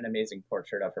memoir and an amazing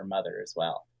portrait of her mother as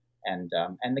well, and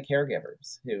the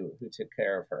caregivers who took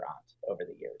care of her aunt over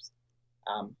the years.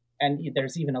 And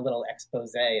there's even a little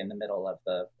expose in the middle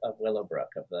of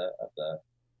Willowbrook, of the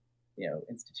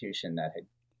institution that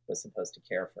was supposed to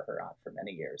care for her aunt for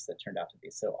many years, that turned out to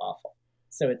be so awful.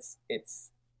 So it's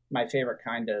my favorite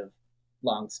kind of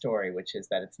long story, which is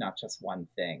that it's not just one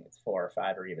thing; it's four or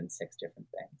five or even six different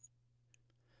things.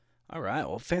 All right.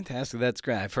 Well, fantastic. That's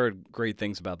great. I've heard great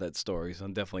things about that story, so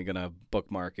I'm definitely going to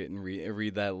bookmark it and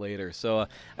read that later. So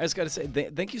I just got to say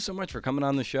thank you so much for coming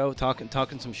on the show,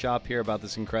 talking some shop here about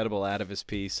this incredible Atavist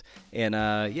piece. And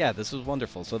yeah, this was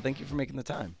wonderful. So thank you for making the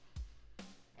time.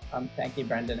 Thank you,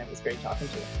 Brendan. It was great talking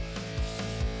to you.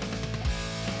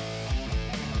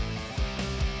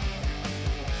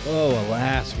 Oh,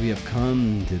 alas, we have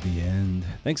come to the end.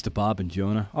 Thanks to Bob and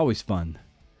Jonah. Always fun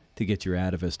to get your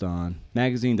Atavist on.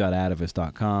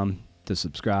 Magazine.atavist.com to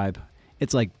subscribe.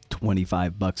 It's like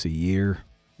 $25 a year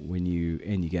when you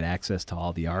get access to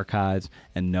all the archives.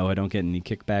 And no, I don't get any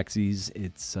kickbacksies.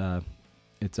 It's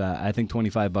I think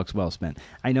 $25 well spent.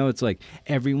 I know it's like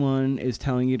everyone is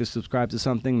telling you to subscribe to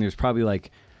something. There's probably like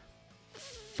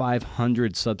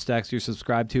 500 Substacks you're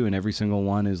subscribed to, and every single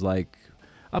one is like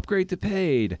upgrade to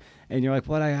paid, and you're like,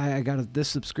 what? I got this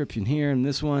subscription here and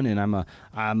this one, and I'm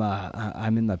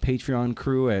in the Patreon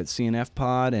crew at CNF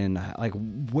Pod, and like,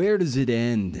 where does it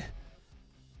end?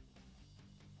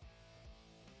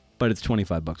 But it's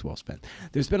 $25 well spent.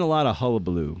 There's been a lot of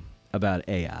hullabaloo about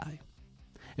AI.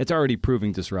 It's already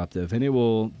proving disruptive, and it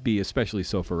will be especially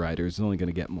so for writers. It's only going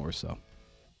to get more so.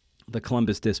 The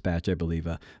Columbus Dispatch, I believe,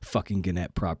 a fucking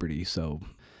Gannett property, so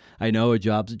I know a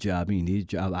job's a job, and you need a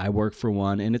job. I work for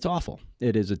one, and it's awful.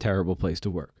 It is a terrible place to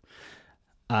work.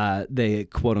 They,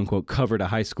 quote-unquote, covered a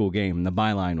high school game, and the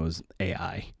byline was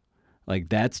AI. Like,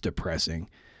 that's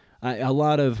depressing. A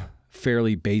lot of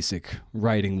fairly basic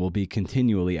writing will be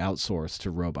continually outsourced to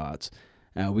robots.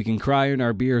 We can cry when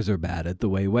our beers are bad at the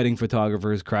way wedding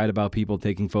photographers cried about people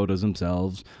taking photos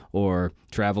themselves, or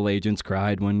travel agents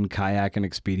cried when Kayak and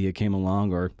Expedia came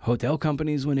along, or hotel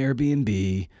companies when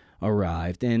Airbnb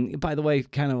arrived. And by the way,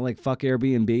 kind of like fuck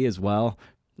Airbnb as well.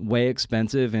 Way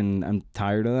expensive, and I'm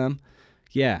tired of them.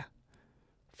 Yeah.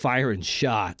 Firing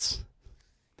shots.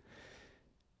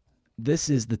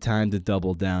 This is the time to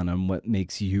double down on what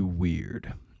makes you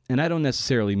weird. And I don't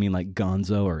necessarily mean like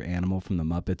Gonzo or Animal from the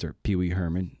Muppets or Pee Wee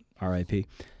Herman, R.I.P.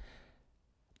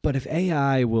 But if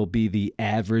AI will be the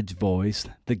average voice,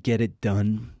 the get it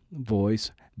done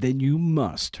voice, then you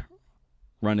must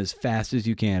run as fast as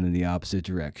you can in the opposite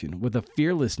direction, with a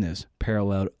fearlessness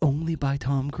paralleled only by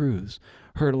Tom Cruise,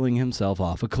 hurtling himself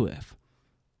off a cliff.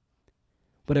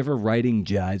 Whatever writing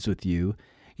jives with you,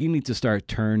 you need to start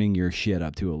turning your shit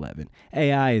up to 11.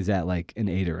 AI is at like an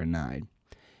 8 or a 9.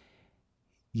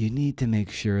 You need to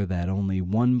make sure that only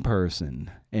one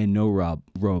person and no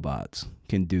robots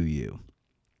can do you.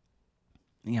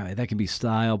 Yeah, that can be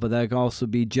style, but that can also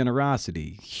be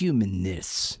generosity,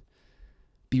 humanness.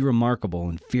 Be remarkable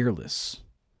and fearless.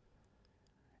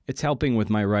 It's helping with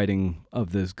my writing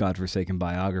of this godforsaken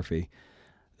biography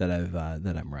that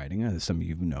I'm writing. Some of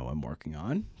you know I'm working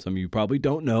on. Some of you probably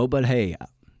don't know, but hey,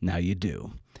 now you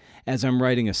do. As I'm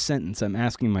writing a sentence, I'm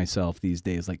asking myself these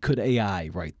days, like, could AI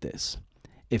write this?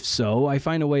 If so, I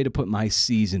find a way to put my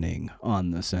seasoning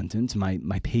on the sentence, my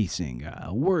pacing,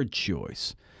 word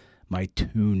choice, my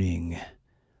tuning.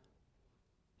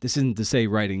 This isn't to say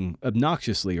writing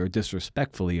obnoxiously or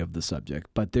disrespectfully of the subject,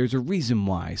 but there's a reason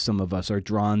why some of us are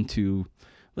drawn to,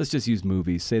 let's just use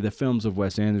movies, say the films of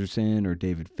Wes Anderson or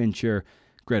David Fincher,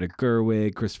 Greta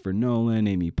Gerwig, Christopher Nolan,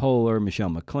 Amy Poehler, Michelle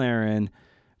MacLaren,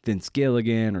 Vince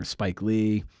Gilligan, or Spike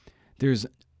Lee. There's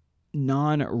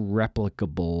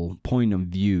non-replicable point of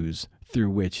views through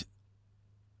which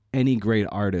any great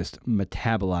artist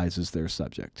metabolizes their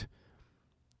subject.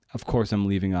 Of course, I'm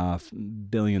leaving off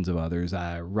billions of others,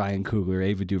 Ryan Coogler,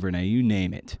 Ava DuVernay, you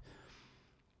name it.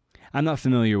 I'm not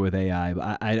familiar with AI,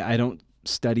 but I don't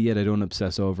study it, I don't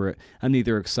obsess over it. I'm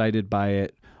neither excited by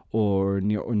it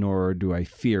nor do I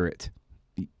fear it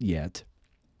yet.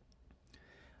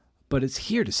 But it's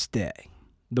here to stay.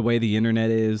 The way the internet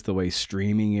is, the way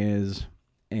streaming is,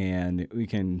 and we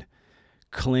can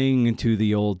cling to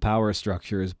the old power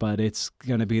structures, but it's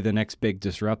going to be the next big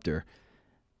disruptor.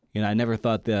 You know, I never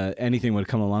thought that anything would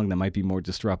come along that might be more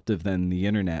disruptive than the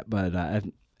internet, but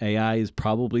AI is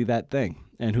probably that thing.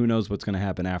 And who knows what's going to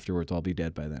happen afterwards. I'll be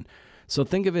dead by then. So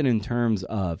think of it in terms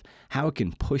of how it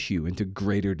can push you into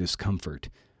greater discomfort.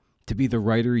 To be the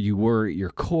writer you were at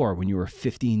your core when you were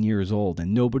 15 years old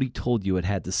and nobody told you it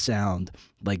had to sound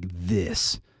like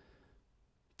this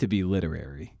to be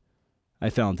literary. I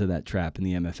fell into that trap in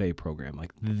the MFA program.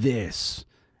 Like, this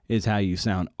is how you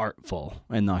sound artful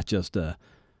and not just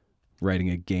writing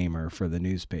a gamer for the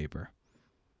newspaper.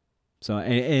 So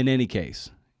in any case,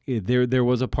 there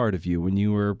was a part of you when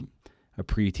you were a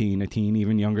preteen, a teen,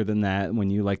 even younger than that, when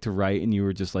you liked to write and you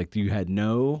were just like, you had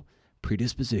no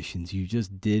predispositions. You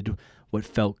just did what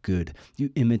felt good.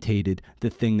 You imitated the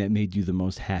thing that made you the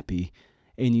most happy,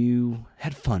 and you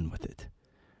had fun with it.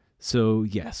 So,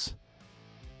 yes,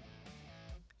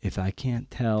 if I can't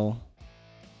tell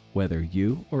whether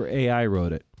you or AI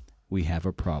wrote it, we have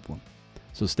a problem.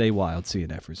 So stay wild,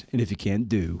 CNFers. And if you can't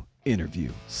do,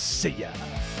 interview. See ya.